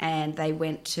and they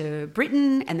went to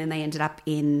Britain and then they ended up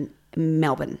in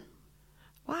Melbourne.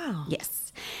 Wow.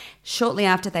 Yes. Shortly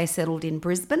after they settled in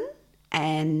Brisbane,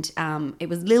 and it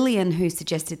was Lillian who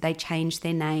suggested they change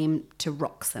their name to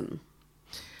Roxon,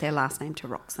 their last name to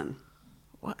Roxon.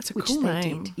 What? It's a Which cool they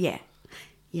name. did. Yeah.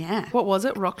 Yeah. What was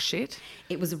it? Rock shit?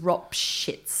 It was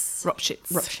Ropschitz.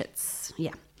 Ropschitz.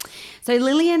 Yeah. So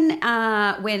Lillian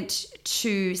went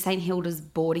to St Hilda's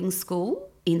boarding school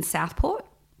in Southport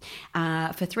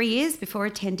for 3 years before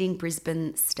attending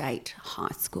Brisbane State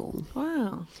High School.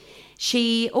 Wow.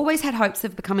 She always had hopes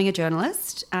of becoming a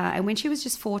journalist, and when she was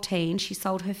just 14, she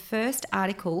sold her first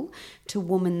article to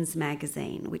Woman's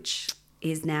Magazine, which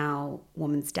is now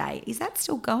Woman's Day. Is that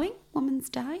still going, Woman's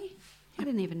Day? I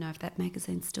don't even know if that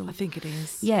magazine's still... I think it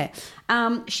is. Yeah.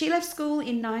 She left school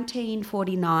in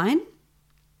 1949.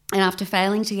 And after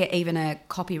failing to get even a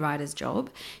copywriter's job,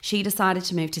 she decided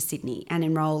to move to Sydney and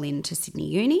enrol into Sydney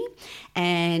Uni.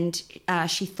 And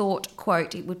she thought,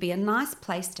 quote, it would be a nice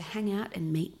place to hang out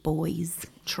and meet boys.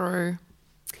 True.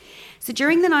 So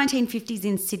during the 1950s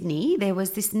in Sydney, there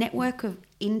was this network of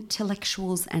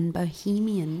intellectuals and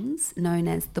bohemians known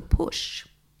as the Push.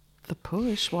 The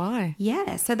Push, why?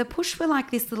 Yeah, so the Push were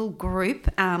like this little group,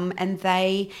 and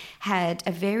they had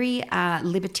a very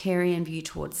libertarian view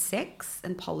towards sex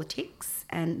and politics.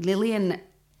 And Lillian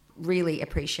really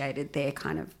appreciated their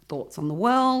kind of thoughts on the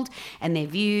world and their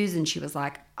views, and she was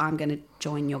like, I'm going to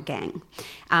join your gang.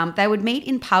 They would meet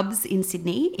in pubs in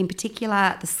Sydney, in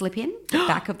particular the Slip-In, the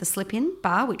back of the Slip-In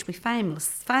bar, which we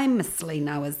famously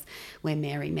know as where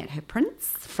Mary met her prince.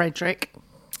 Frederick.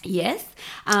 Yes.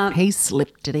 He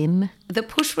slipped it in. The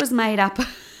Push was made up...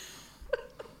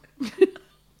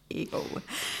 Ew.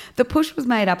 The Push was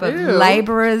made up of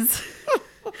labourers,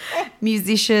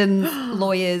 musicians,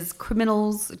 lawyers,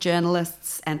 criminals,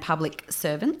 journalists and public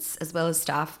servants, as well as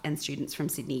staff and students from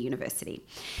Sydney University.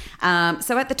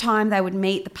 So at the time they would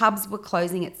meet, the pubs were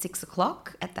closing at 6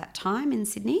 o'clock at that time in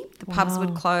Sydney. The pubs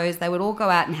would close. They would all go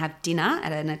out and have dinner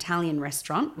at an Italian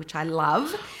restaurant, which I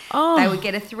love. Oh. They would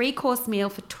get a 3-course meal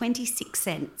for 26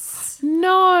 cents.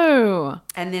 No.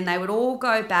 And then they would all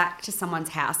go back to someone's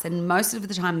house, and most of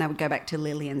the time they would go back to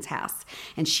Lillian's house,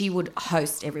 and she would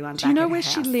host everyone back at her house. Do you know where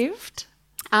she lived?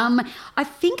 I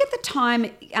think at the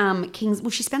time,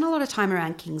 she spent a lot of time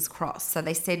around King's Cross. So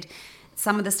they said,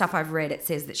 some of the stuff I've read, it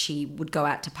says that she would go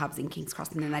out to pubs in King's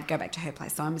Cross and then they'd go back to her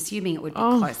place. So I'm assuming it would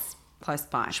be close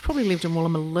by. She probably lived in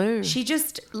Woolloomooloo. She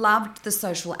just loved the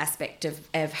social aspect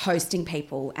of hosting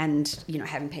people and, you know,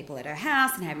 having people at her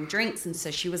house and having drinks. And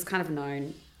so she was kind of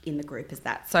known in the group as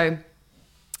that. So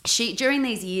she, during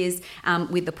these years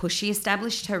with the Push, she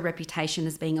established her reputation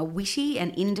as being a witty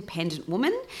and independent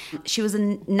woman. She was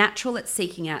a natural at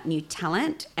seeking out new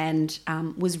talent and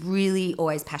was really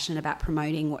always passionate about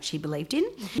promoting what she believed in.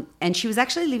 And she was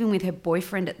actually living with her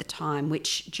boyfriend at the time,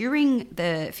 which during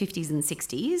the 50s and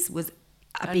 60s was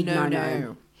a big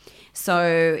no-no.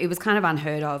 So it was kind of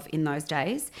unheard of in those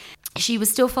days. She was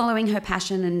still following her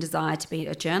passion and desire to be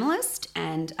a journalist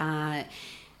and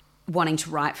wanting to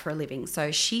write for a living.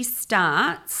 So she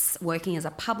starts working as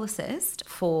a publicist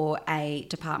for a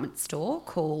department store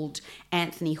called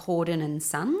Anthony Horden and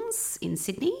Sons in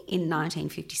Sydney in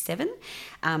 1957.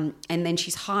 And then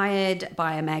she's hired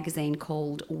by a magazine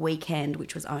called Weekend,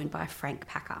 which was owned by Frank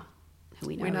Packer, who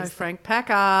we know as Frank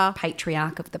Packer,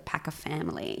 patriarch of the Packer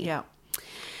family. Yeah.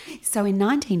 So in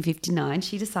 1959,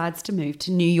 she decides to move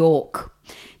to New York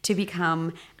to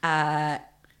become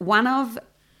one of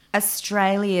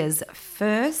Australia's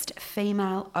first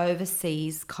female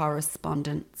overseas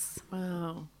correspondents.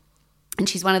 Wow. And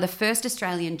she's one of the first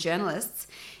Australian journalists,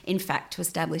 in fact, to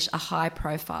establish a high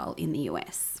profile in the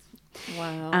US.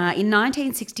 Wow. In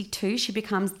 1962, she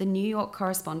becomes the New York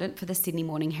correspondent for the Sydney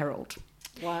Morning Herald.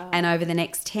 Wow. And over the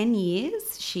next 10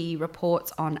 years, she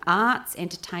reports on arts,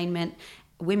 entertainment,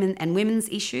 women's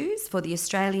issues for the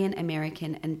Australian,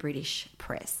 American and British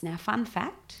press. Now, fun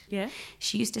fact,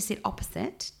 she used to sit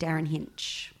opposite Darren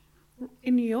Hinch.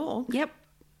 In New York? Yep.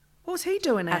 What was he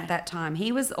doing at that time?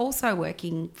 He was also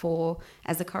working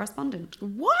as a correspondent.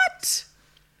 What?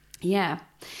 Yeah.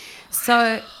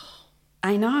 So,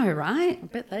 I know, right? I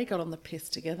bet they got on the piss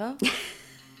together.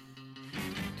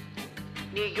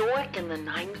 New York in the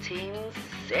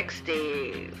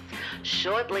 1960s.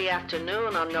 Shortly after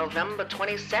noon on November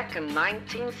 22nd,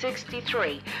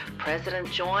 1963, President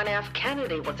John F.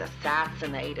 Kennedy was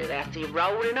assassinated as he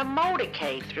rode in a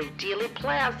motorcade through Dealey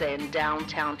Plaza in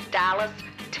downtown Dallas,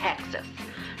 Texas.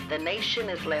 The nation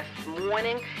is left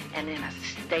mourning and in a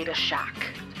state of shock.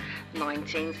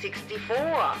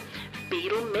 1964,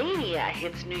 Beatlemania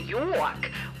hits New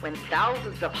York when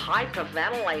thousands of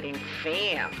hyperventilating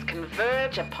fans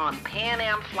converge upon Pan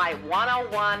Am Flight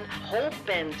 101,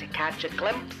 hoping to catch a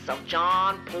glimpse of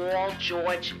John, Paul,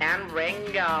 George, and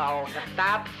Ringo. The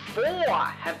Fab Four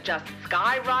have just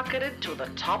skyrocketed to the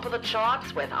top of the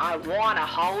charts with I Wanna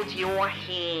Hold Your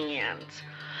Hand.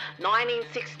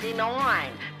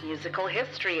 1969, musical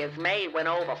history is made when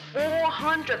over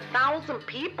 400,000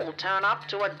 people turn up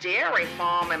to a dairy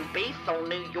farm in Bethel,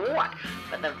 New York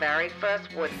for the very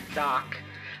first Woodstock.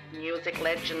 Music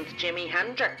legends Jimi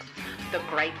Hendrix, the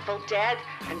Grateful Dead,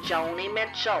 and Joni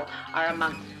Mitchell are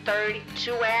amongst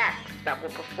 32 acts that will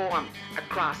perform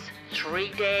across 3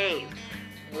 days.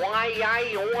 Why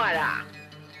I order?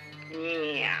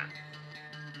 Yeah.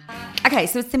 Okay,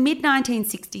 so it's the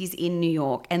mid-1960s in New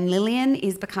York, and Lillian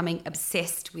is becoming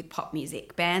obsessed with pop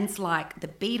music. Bands like the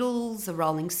Beatles, the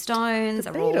Rolling Stones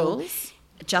are all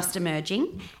just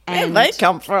emerging. And where they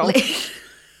come from?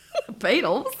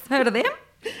 Beatles, heard of them?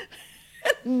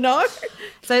 No.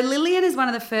 So Lillian is one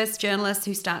of the first journalists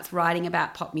who starts writing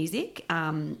about pop music,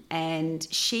 and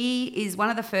she is one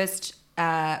of the first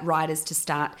writers to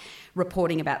start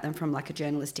reporting about them from like a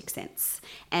journalistic sense.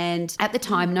 And at the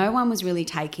time, no one was really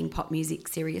taking pop music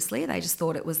seriously. They just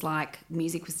thought it was like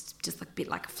music was just a bit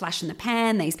like a flash in the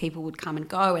pan. These people would come and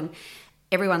go, and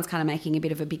everyone's kind of making a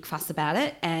bit of a big fuss about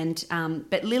it. And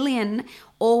but Lillian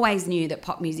always knew that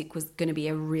pop music was going to be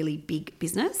a really big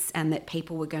business and that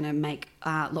people were going to make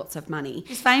lots of money.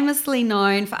 She's famously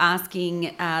known for asking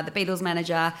the Beatles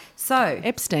manager, "So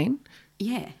Epstein."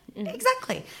 Yeah,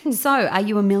 exactly. So, are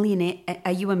you a millionaire?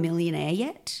 Are you a millionaire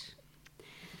yet?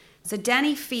 So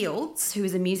Danny Fields, who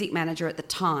was a music manager at the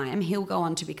time, he'll go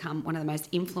on to become one of the most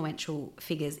influential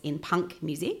figures in punk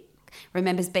music,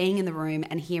 remembers being in the room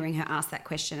and hearing her ask that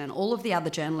question, and all of the other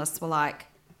journalists were like,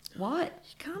 "What?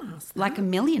 You can't ask that. Like a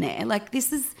millionaire? Like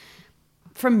this is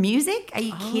from music? Are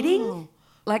you kidding?"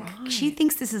 Like, she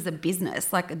thinks this is a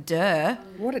business, like, duh.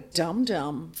 What a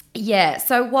dum-dum. Yeah,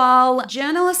 so while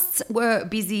journalists were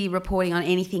busy reporting on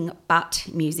anything but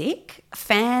music,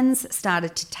 fans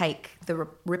started to take the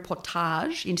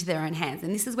reportage into their own hands.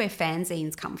 And this is where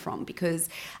fanzines come from, because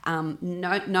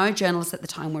no journalists at the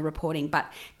time were reporting,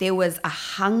 but there was a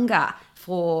hunger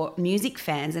for music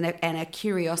fans and a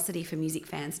curiosity for music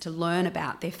fans to learn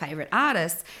about their favourite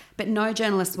artists, but no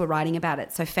journalists were writing about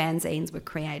it. So fanzines were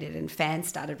created and fans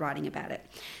started writing about it.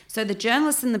 So the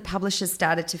journalists and the publishers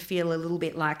started to feel a little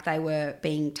bit like they were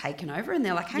being taken over, and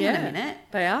they're like, hang on a minute.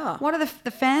 They are. What are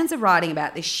the fans are writing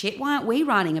about this shit? Why aren't we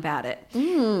writing about it?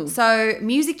 So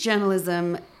music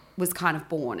journalism was kind of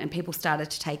born, and people started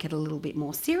to take it a little bit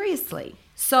more seriously.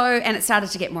 And it started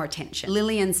to get more attention.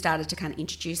 Lillian started to kind of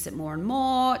introduce it more and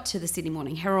more to the Sydney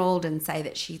Morning Herald and say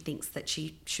that she thinks that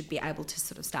she should be able to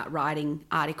sort of start writing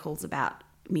articles about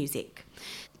music.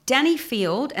 Danny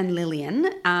Field and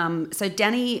Lillian, so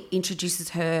Danny introduces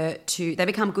her to, they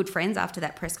become good friends after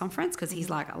that press conference, because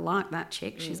he's like, I like that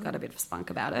chick. She's got a bit of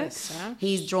spunk about her.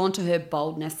 He's drawn to her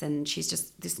boldness, and she's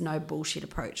just this no bullshit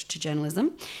approach to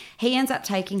journalism. He ends up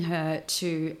taking her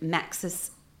to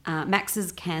Max's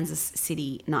Kansas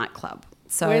City nightclub.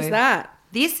 So where's that?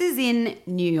 This is in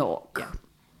New York.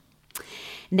 Yeah.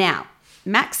 Now,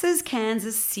 Max's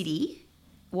Kansas City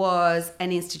was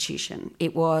an institution.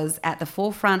 It was at the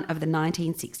forefront of the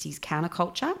 1960s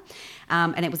counterculture,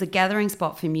 and it was a gathering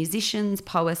spot for musicians,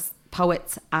 poets,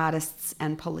 artists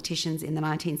and politicians in the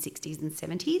 1960s and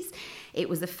 70s. It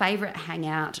was a favourite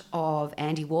hangout of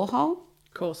Andy Warhol.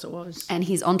 Of course it was. And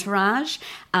his entourage.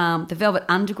 The Velvet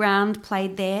Underground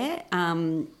played there,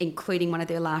 including one of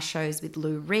their last shows with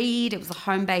Lou Reed. It was a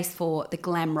home base for the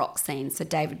glam rock scene. So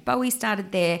David Bowie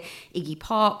started there, Iggy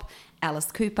Pop,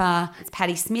 Alice Cooper,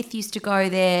 Patti Smith used to go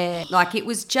there. Like, it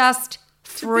was just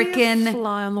freaking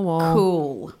fly on the wall.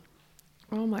 Cool.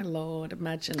 Oh my Lord,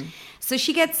 imagine. So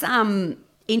she gets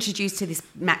introduced to this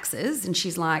Max's, and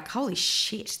she's like, holy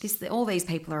shit, all these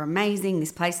people are amazing,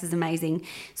 this place is amazing.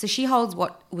 So she holds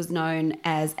what was known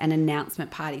as an announcement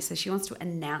party. So she wants to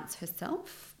announce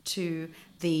herself to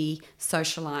the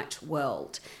socialite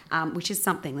world, which is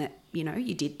something that, you know,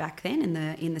 you did back then in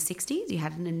the 60s. You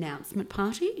had an announcement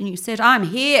party and you said, I'm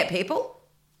here, people.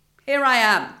 Here I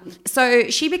am. So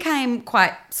she became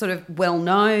quite sort of well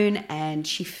known, and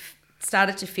she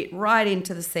started to fit right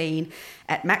into the scene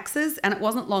at Max's, and it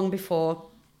wasn't long before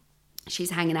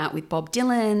she's hanging out with Bob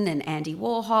Dylan and Andy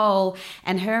Warhol,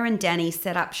 and her and Danny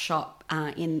set up shop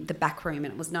in the back room, and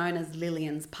it was known as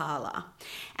Lillian's Parlour,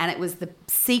 and it was the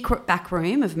secret back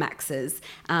room of Max's.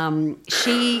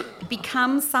 She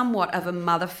becomes somewhat of a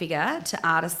mother figure to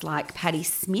artists like Patti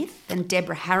Smith and Deb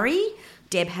Harry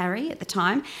at the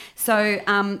time. So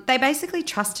they basically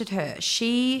trusted her.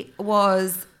 She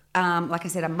was, like I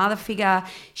said, a mother figure.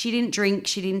 She didn't drink.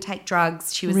 She didn't take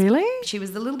drugs. She was Really? She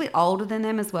was a little bit older than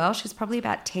them as well. She was probably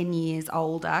about 10 years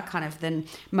older kind of than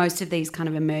most of these kind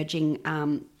of emerging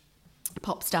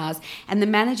pop stars. And the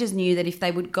managers knew that if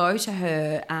they would go to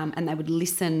her and they would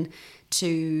listen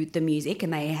to the music,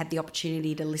 and they had the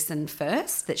opportunity to listen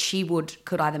first, that she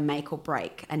could either make or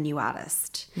break a new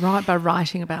artist. Right, by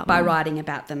writing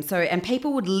about them. So, and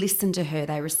people would listen to her.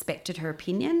 They respected her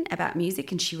opinion about music,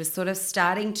 and she was sort of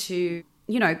starting to,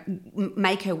 you know,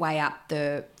 make her way up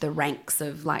the ranks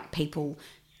of like people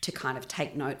to kind of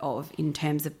take note of in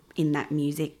terms of in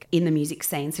the music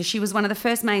scene. So she was one of the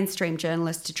first mainstream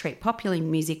journalists to treat popular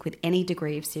music with any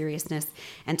degree of seriousness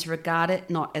and to regard it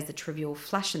not as a trivial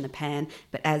flash in the pan,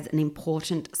 but as an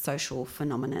important social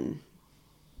phenomenon.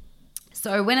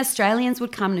 So when Australians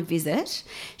would come to visit,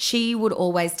 she would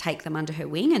always take them under her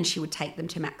wing, and she would take them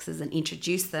to Max's and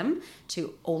introduce them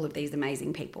to all of these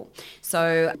amazing people.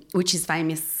 So, which is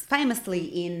famously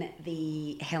in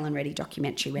the Helen Reddy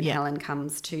documentary. When Helen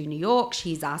comes to New York,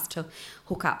 she's asked to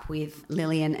hook up with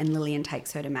Lillian, and Lillian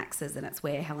takes her to Max's, and it's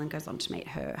where Helen goes on to meet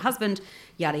her husband,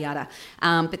 yada yada.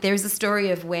 But there is a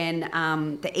story of when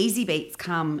the Easy Beats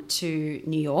come to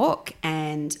New York,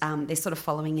 and they're sort of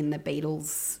following in the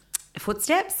Beatles'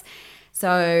 footsteps.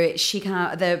 So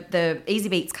the Easy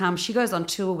Beats come, she goes on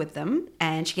tour with them,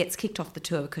 and she gets kicked off the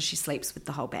tour because she sleeps with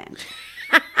the whole band.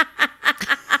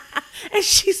 And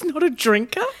she's not a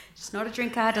drinker? She's not a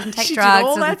drinker, doesn't take she drugs. Did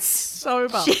all that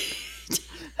sober.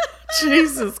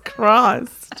 Jesus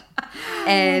Christ.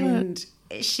 And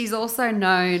she's also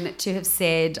known to have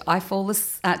said,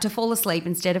 to fall asleep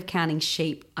instead of counting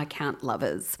sheep, I count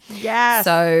lovers. Yes.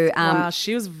 So, wow,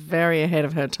 she was very ahead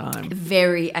of her time.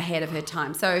 Very ahead of her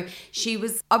time. So she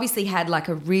was obviously had like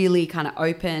a really kind of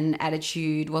open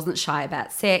attitude, wasn't shy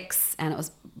about sex, and it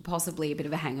was possibly a bit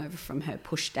of a hangover from her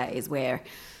push days where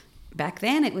back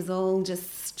then it was all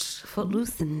just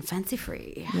footloose and fancy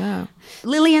free. Yeah.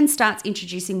 Lillian starts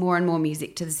introducing more and more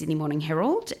music to the Sydney Morning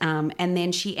Herald, and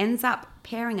then she ends up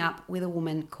pairing up with a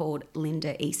woman called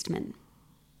Linda Eastman.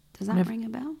 Does that ring a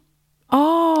bell?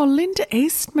 Oh, Linda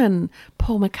Eastman,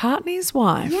 Paul McCartney's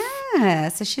wife. Yeah,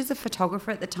 so she's a photographer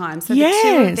at the time. So yes. the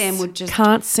two of them would just...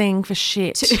 Can't sing for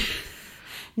shit.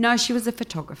 No, she was a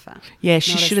photographer. Yeah,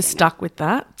 she should have stuck with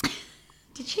that.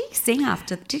 Did she sing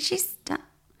after... Did she start...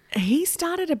 He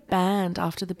started a band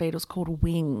after the Beatles called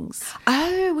Wings.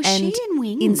 Oh, was she in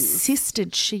Wings?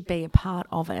 Insisted she be a part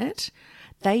of it.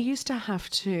 They used to have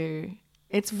to...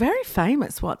 It's very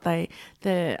famous what the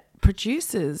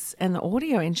producers and the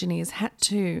audio engineers had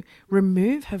to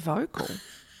remove her vocal.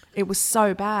 It was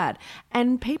so bad.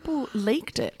 And people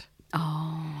leaked it.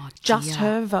 Oh, just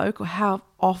her vocal, how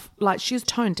off, like she was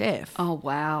tone deaf. Oh,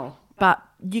 wow. But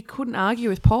you couldn't argue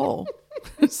with Paul.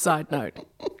 Side note.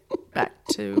 Back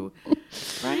to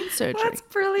brain surgery. That's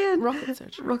brilliant.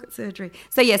 Rocket surgery.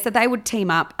 So, yeah, so they would team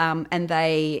up and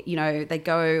they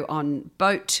go on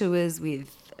boat tours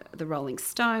with the Rolling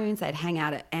Stones. They'd hang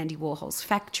out at Andy Warhol's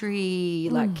factory.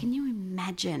 Like, can you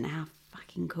imagine how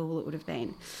fucking cool it would have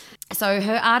been? So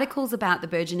her articles about the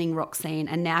burgeoning rock scene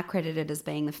are now credited as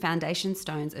being the foundation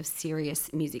stones of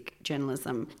serious music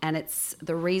journalism. And it's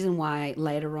the reason why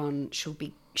later on she'll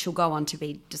go on to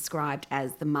be described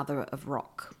as the mother of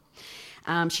rock.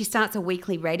 She starts a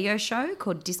weekly radio show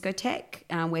called Discotheque,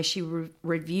 where she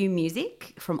review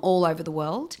music from all over the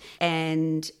world.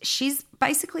 And she's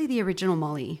basically the original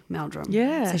Molly Meldrum.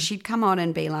 Yeah. So she'd come on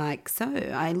and be like, so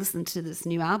I listened to this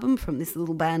new album from this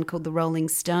little band called the Rolling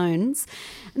Stones.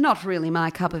 Not really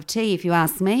my cup of tea, if you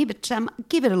ask me, but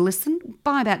give it a listen.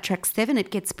 By about track 7,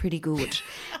 it gets pretty good.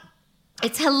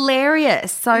 It's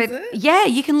hilarious. So, yeah,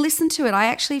 you can listen to it. I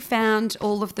actually found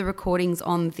all of the recordings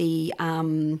on the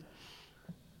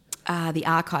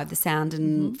archive, the Sound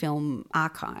and Film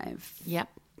Archive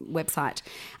website.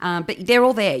 But they're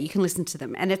all there. You can listen to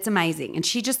them, and it's amazing. And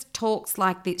she just talks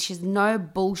like this. She's no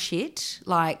bullshit.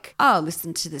 Like, oh,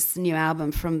 listen to this new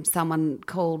album from someone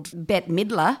called Bette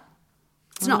Midler.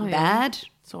 It's not bad.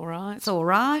 It's all right. It's all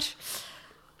right.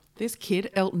 This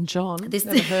kid, Elton John,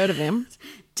 never heard of him.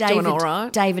 David, doing all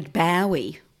right. David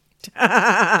Bowie.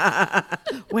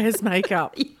 Wears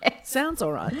makeup. Yes. Sounds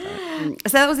all right, though.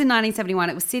 So that was in 1971.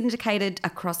 It was syndicated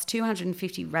across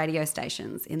 250 radio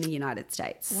stations in the United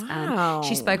States. Wow.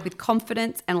 She spoke with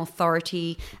confidence and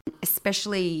authority,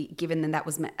 especially given that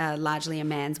was largely a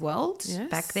man's world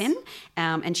back then.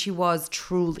 And she was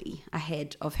truly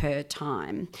ahead of her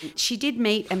time. She did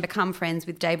meet and become friends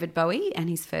with David Bowie and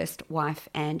his first wife,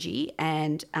 Angie,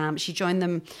 and she joined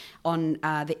them on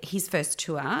his first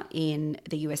tour in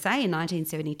the USA in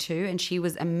 1972, and she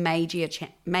was a major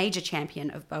champion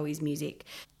of Bowie's music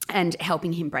and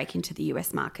helping him break into the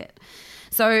US market.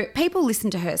 So people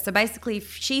listened to her. So basically,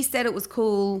 if she said it was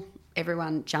cool,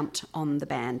 everyone jumped on the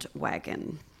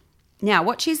bandwagon. Now,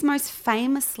 what she's most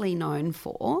famously known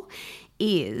for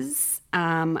is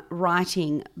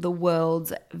writing the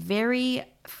world's very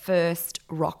first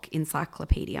rock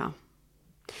encyclopedia.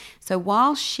 So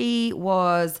while she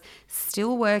was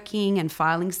still working and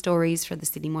filing stories for the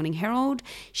Sydney Morning Herald,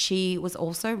 she was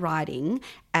also writing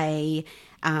a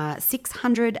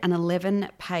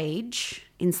 611-page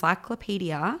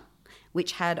encyclopedia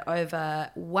which had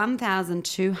over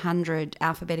 1,200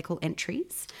 alphabetical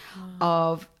entries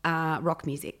of rock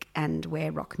music and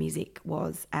where rock music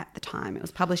was at the time. It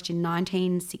was published in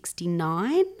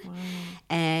 1969,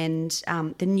 and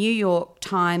the New York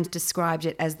Times described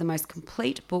it as the most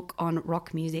complete book on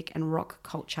rock music and rock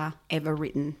culture ever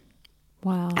written.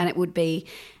 Wow. And it would be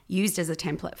used as a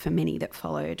template for many that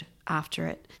followed after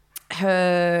it.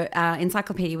 Her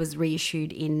encyclopedia was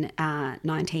reissued in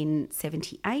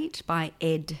 1978 by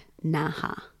Ed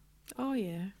Naha. Oh,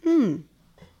 yeah.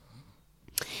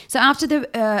 So after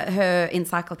her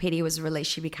encyclopedia was released,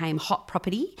 she became hot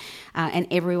property and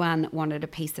everyone wanted a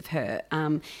piece of her.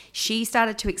 She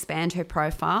started to expand her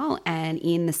profile, and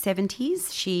in the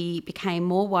 70s, she became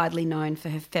more widely known for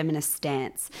her feminist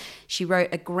stance. She wrote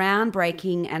a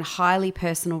groundbreaking and highly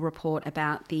personal report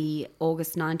about the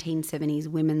August 1970s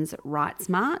Women's Rights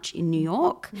March in New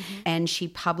York, and she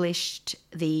published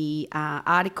the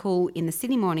article in the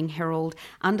Sydney Morning Herald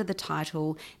under the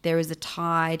title, "There is a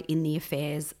Tide in the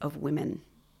Affairs of Women."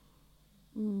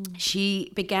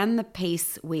 She began the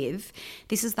piece with,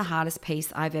 "This is the hardest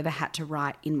piece I've ever had to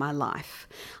write in my life.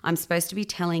 I'm supposed to be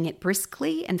telling it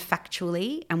briskly and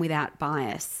factually and without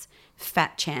bias.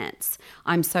 Fat chance.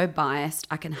 I'm so biased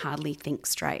I can hardly think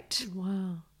straight."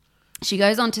 Wow. She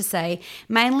goes on to say,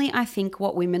 "Mainly I think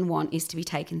what women want is to be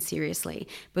taken seriously,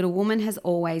 but a woman has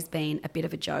always been a bit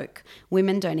of a joke.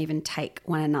 Women don't even take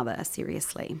one another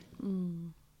seriously."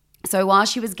 So while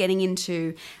she was getting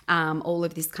into all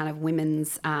of this kind of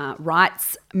women's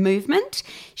rights movement,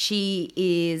 she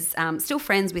is still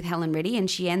friends with Helen Reddy, and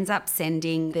she ends up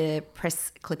sending the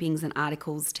press clippings and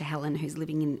articles to Helen, who's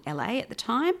living in LA at the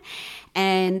time.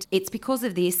 And it's because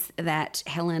of this that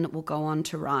Helen will go on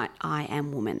to write "I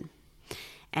Am Woman,"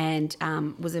 and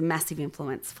was a massive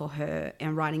influence for her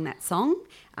in writing that song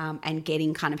and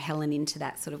getting kind of Helen into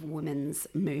that sort of women's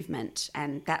movement,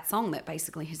 and that song that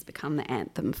basically has become the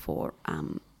anthem for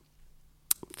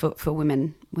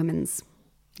women's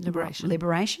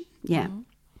liberation. Yeah.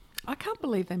 I can't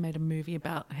believe they made a movie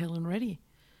about Helen Reddy.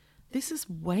 This is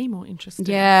way more interesting.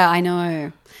 Yeah, I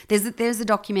know. There's a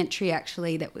documentary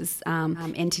actually that was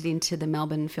entered into the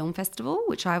Melbourne Film Festival,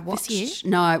 which I watched. This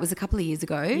year? No, it was a couple of years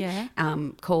ago. Yeah.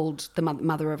 Called The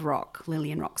Mother of Rock,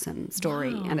 Lillian Roxon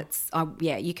story, and it's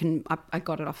you can. I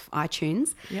got it off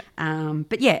iTunes. Yep.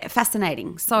 But yeah,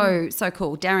 fascinating. So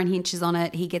cool. Darren Hinch is on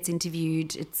it. He gets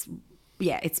interviewed. It's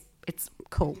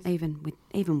cool. Even with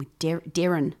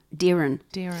Darren.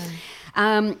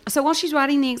 So while she's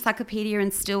writing the encyclopedia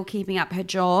and still keeping up her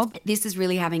job, this is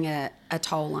really having a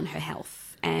toll on her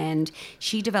health, and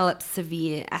she develops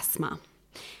severe asthma.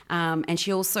 And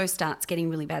she also starts getting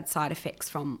really bad side effects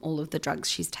from all of the drugs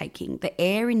she's taking. The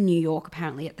air in New York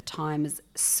apparently at the time is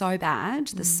so bad.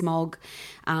 The smog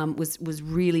was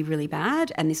really, really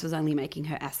bad, and this was only making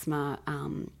her asthma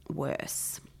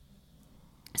worse.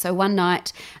 So one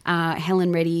night,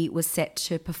 Helen Reddy was set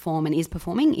to perform and is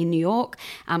performing in New York,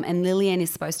 and Lillian is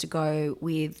supposed to go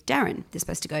with Darren. They're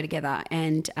supposed to go together,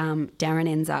 and Darren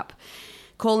ends up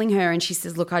calling her, and she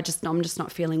says, "Look, I'm just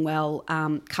not feeling well.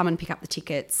 Come and pick up the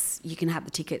tickets. You can have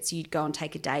the tickets. You go and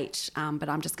take a date, but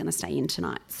I'm just going to stay in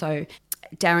tonight." So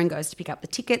Darren goes to pick up the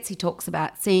tickets. He talks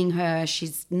about seeing her.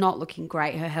 She's not looking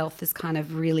great. Her health has kind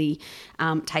of really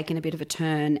taken a bit of a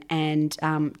turn, and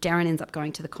Darren ends up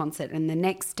going to the concert. And the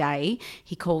next day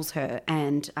he calls her,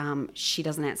 and she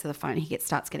doesn't answer the phone. He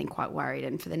starts getting quite worried,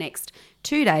 and for the next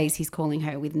 2 days he's calling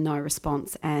her with no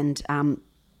response, and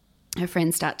her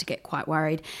friends start to get quite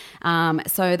worried.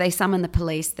 So they summon the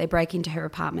police. They break into her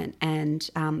apartment, and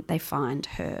they find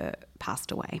her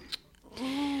passed away.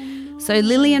 So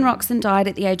Lillian Roxon died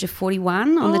at the age of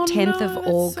 41 on the 10th of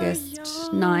August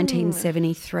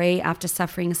 1973 after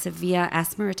suffering a severe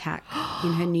asthma attack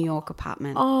in her New York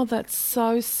apartment. Oh, that's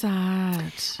so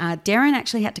sad. Darren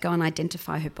actually had to go and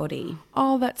identify her body.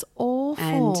 Oh, that's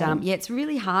awful. And it's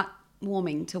really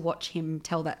heartwarming to watch him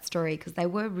tell that story because they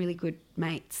were really good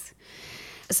mates.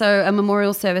 So a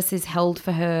memorial service is held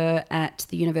for her at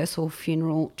the Universal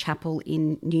Funeral Chapel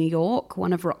in New York.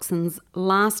 One of Roxon's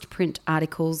last print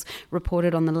articles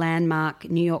reported on the landmark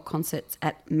New York concerts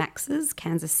at Max's,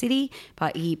 Kansas City,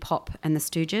 by Iggy Pop and the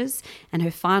Stooges. And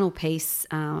her final piece,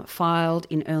 filed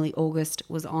in early August,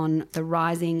 was on the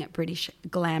rising British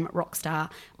glam rock star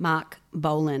Mark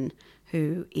Bolan,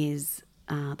 who is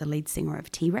the lead singer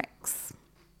of T-Rex.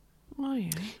 Oh,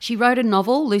 yeah. She wrote a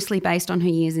novel loosely based on her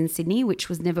years in Sydney, which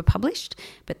was never published,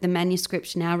 but the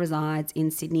manuscript now resides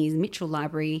in Sydney's Mitchell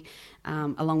Library,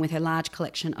 along with her large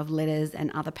collection of letters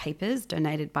and other papers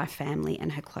donated by family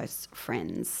and her close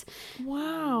friends.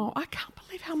 Wow. I can't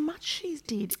believe how much she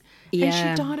did. Yeah.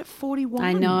 And she died at 41.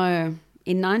 I know.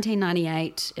 In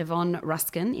 1998, Yvonne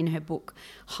Ruskin, in her book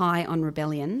High on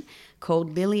Rebellion,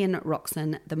 called Lillian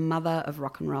Roxon the mother of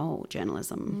rock and roll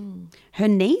journalism. Her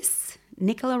niece,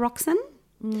 Nicola Roxon,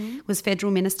 was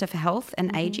Federal Minister for Health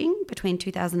and Ageing between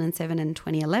 2007 and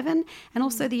 2011, and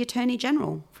also the Attorney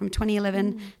General from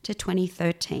 2011 to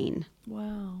 2013.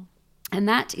 Wow. And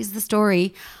that is the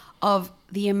story of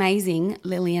the amazing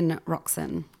Lillian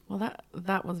Roxon. Well,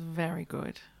 that was very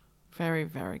good. Very,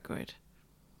 very good.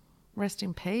 Rest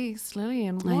in peace,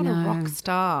 Lillian. What a rock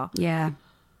star. Yeah.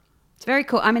 It's very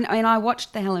cool. I mean, I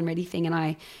watched the Helen Reddy thing and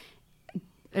I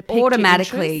It piqued your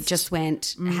automatically interest? just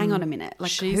went, hang on a minute.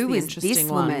 Like, She's who the is interesting this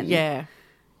one. woman? Yeah.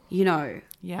 You know.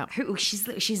 Yeah. Who she's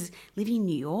living in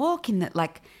New York in that,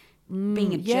 like,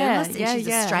 being a yeah, journalist, yeah, and she's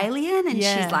yeah. Australian, and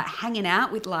Yeah. she's like hanging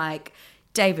out with like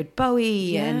David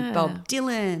Bowie Yeah. and Bob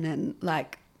Dylan and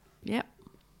like Yep.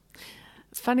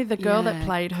 It's funny, the girl Yeah, that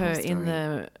played her cool in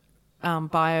the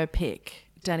biopic,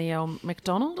 Danielle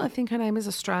McDonald, I think her name is,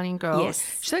 Australian girl.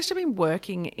 Yes. She's actually been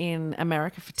working in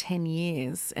America for 10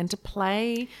 years. And to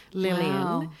play Lillian,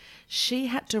 Wow. she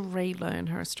had to relearn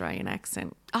her Australian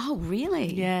accent. oh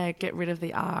really? Yeah, get rid of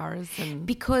the R's and...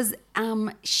 Because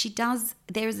she does,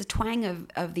 there is a twang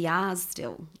of the R's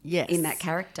still Yes. in that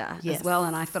character Yes. as well.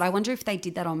 And I thought, I wonder if they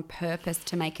did that on purpose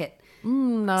to make it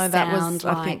No, that was, sound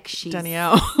I like think, she's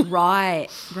Danielle. right.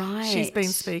 She's been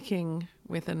speaking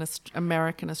with an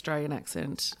American-Australian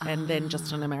accent and then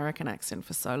just an American accent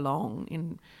for so long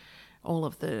in all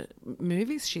of the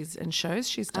movies and shows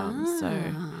she's done. So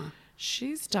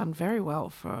she's done very well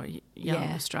for a young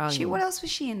Australian. What else was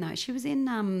she in though? She was in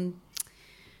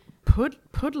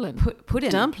Puddlin. Puddin.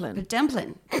 Dumpling.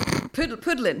 Dumpling.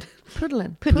 Puddlin.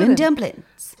 Puddlin. Puddlin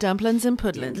dumplings. Dumplings and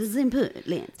puddlins. Dumplings and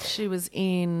puddlins. She was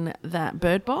in that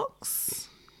Bird Box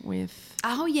with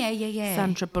Oh, yeah.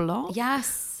 Sandra Bullock.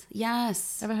 Yes.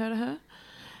 Ever heard of her?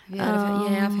 Have you heard of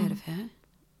her? Yeah, I've heard of her.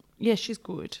 Yeah, she's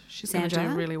good. She's going to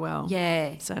Sandra? do really well.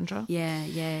 Yeah. Sandra. Yeah.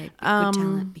 Good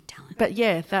talent. Big talent. But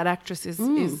yeah, that actress is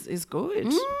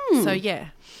good. So yeah,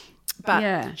 but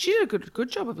Yeah. she did a good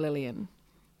job of Lillian.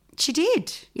 She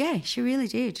did. Yeah, she really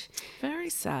did. Very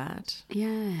sad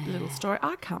Yeah. little story.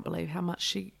 I can't believe how much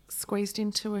she squeezed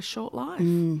into a short life.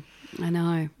 I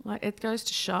know. Like, it goes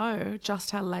to show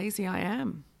just how lazy I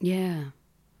am, Yeah.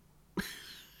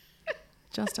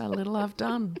 just how little I've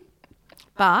done.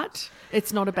 But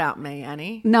it's not about me,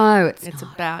 Annie. No, it's It's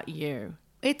not. about you.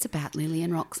 It's about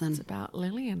Lillian Roxon. It's about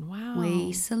Lillian. Wow.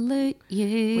 We salute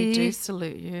you. We do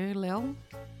salute you, Lil.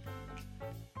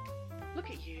 Look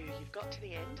at you, you've got to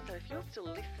the end, so if you're still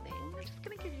listening, I'm just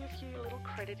going to give you a few little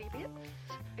credity bits.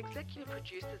 Executive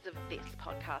producers of this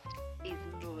podcast is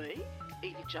me,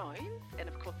 Evie Jones, and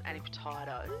of course Annie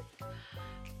Potatoes.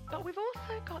 But we've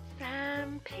also got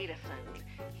Sam Peterson.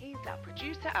 He's our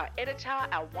producer, our editor,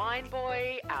 our wine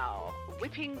boy, our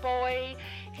whipping boy.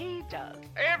 He does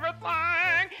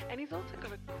everything. And he's also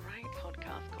got a great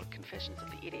podcast called Confessions of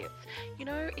the Idiots. You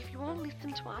know, if you want to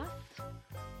listen to us,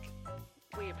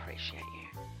 we appreciate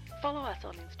you. Follow us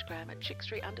on Instagram at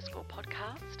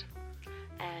chickstreet_podcast,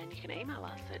 and you can email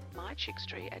us at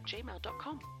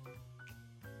mychickstreet@gmail.com.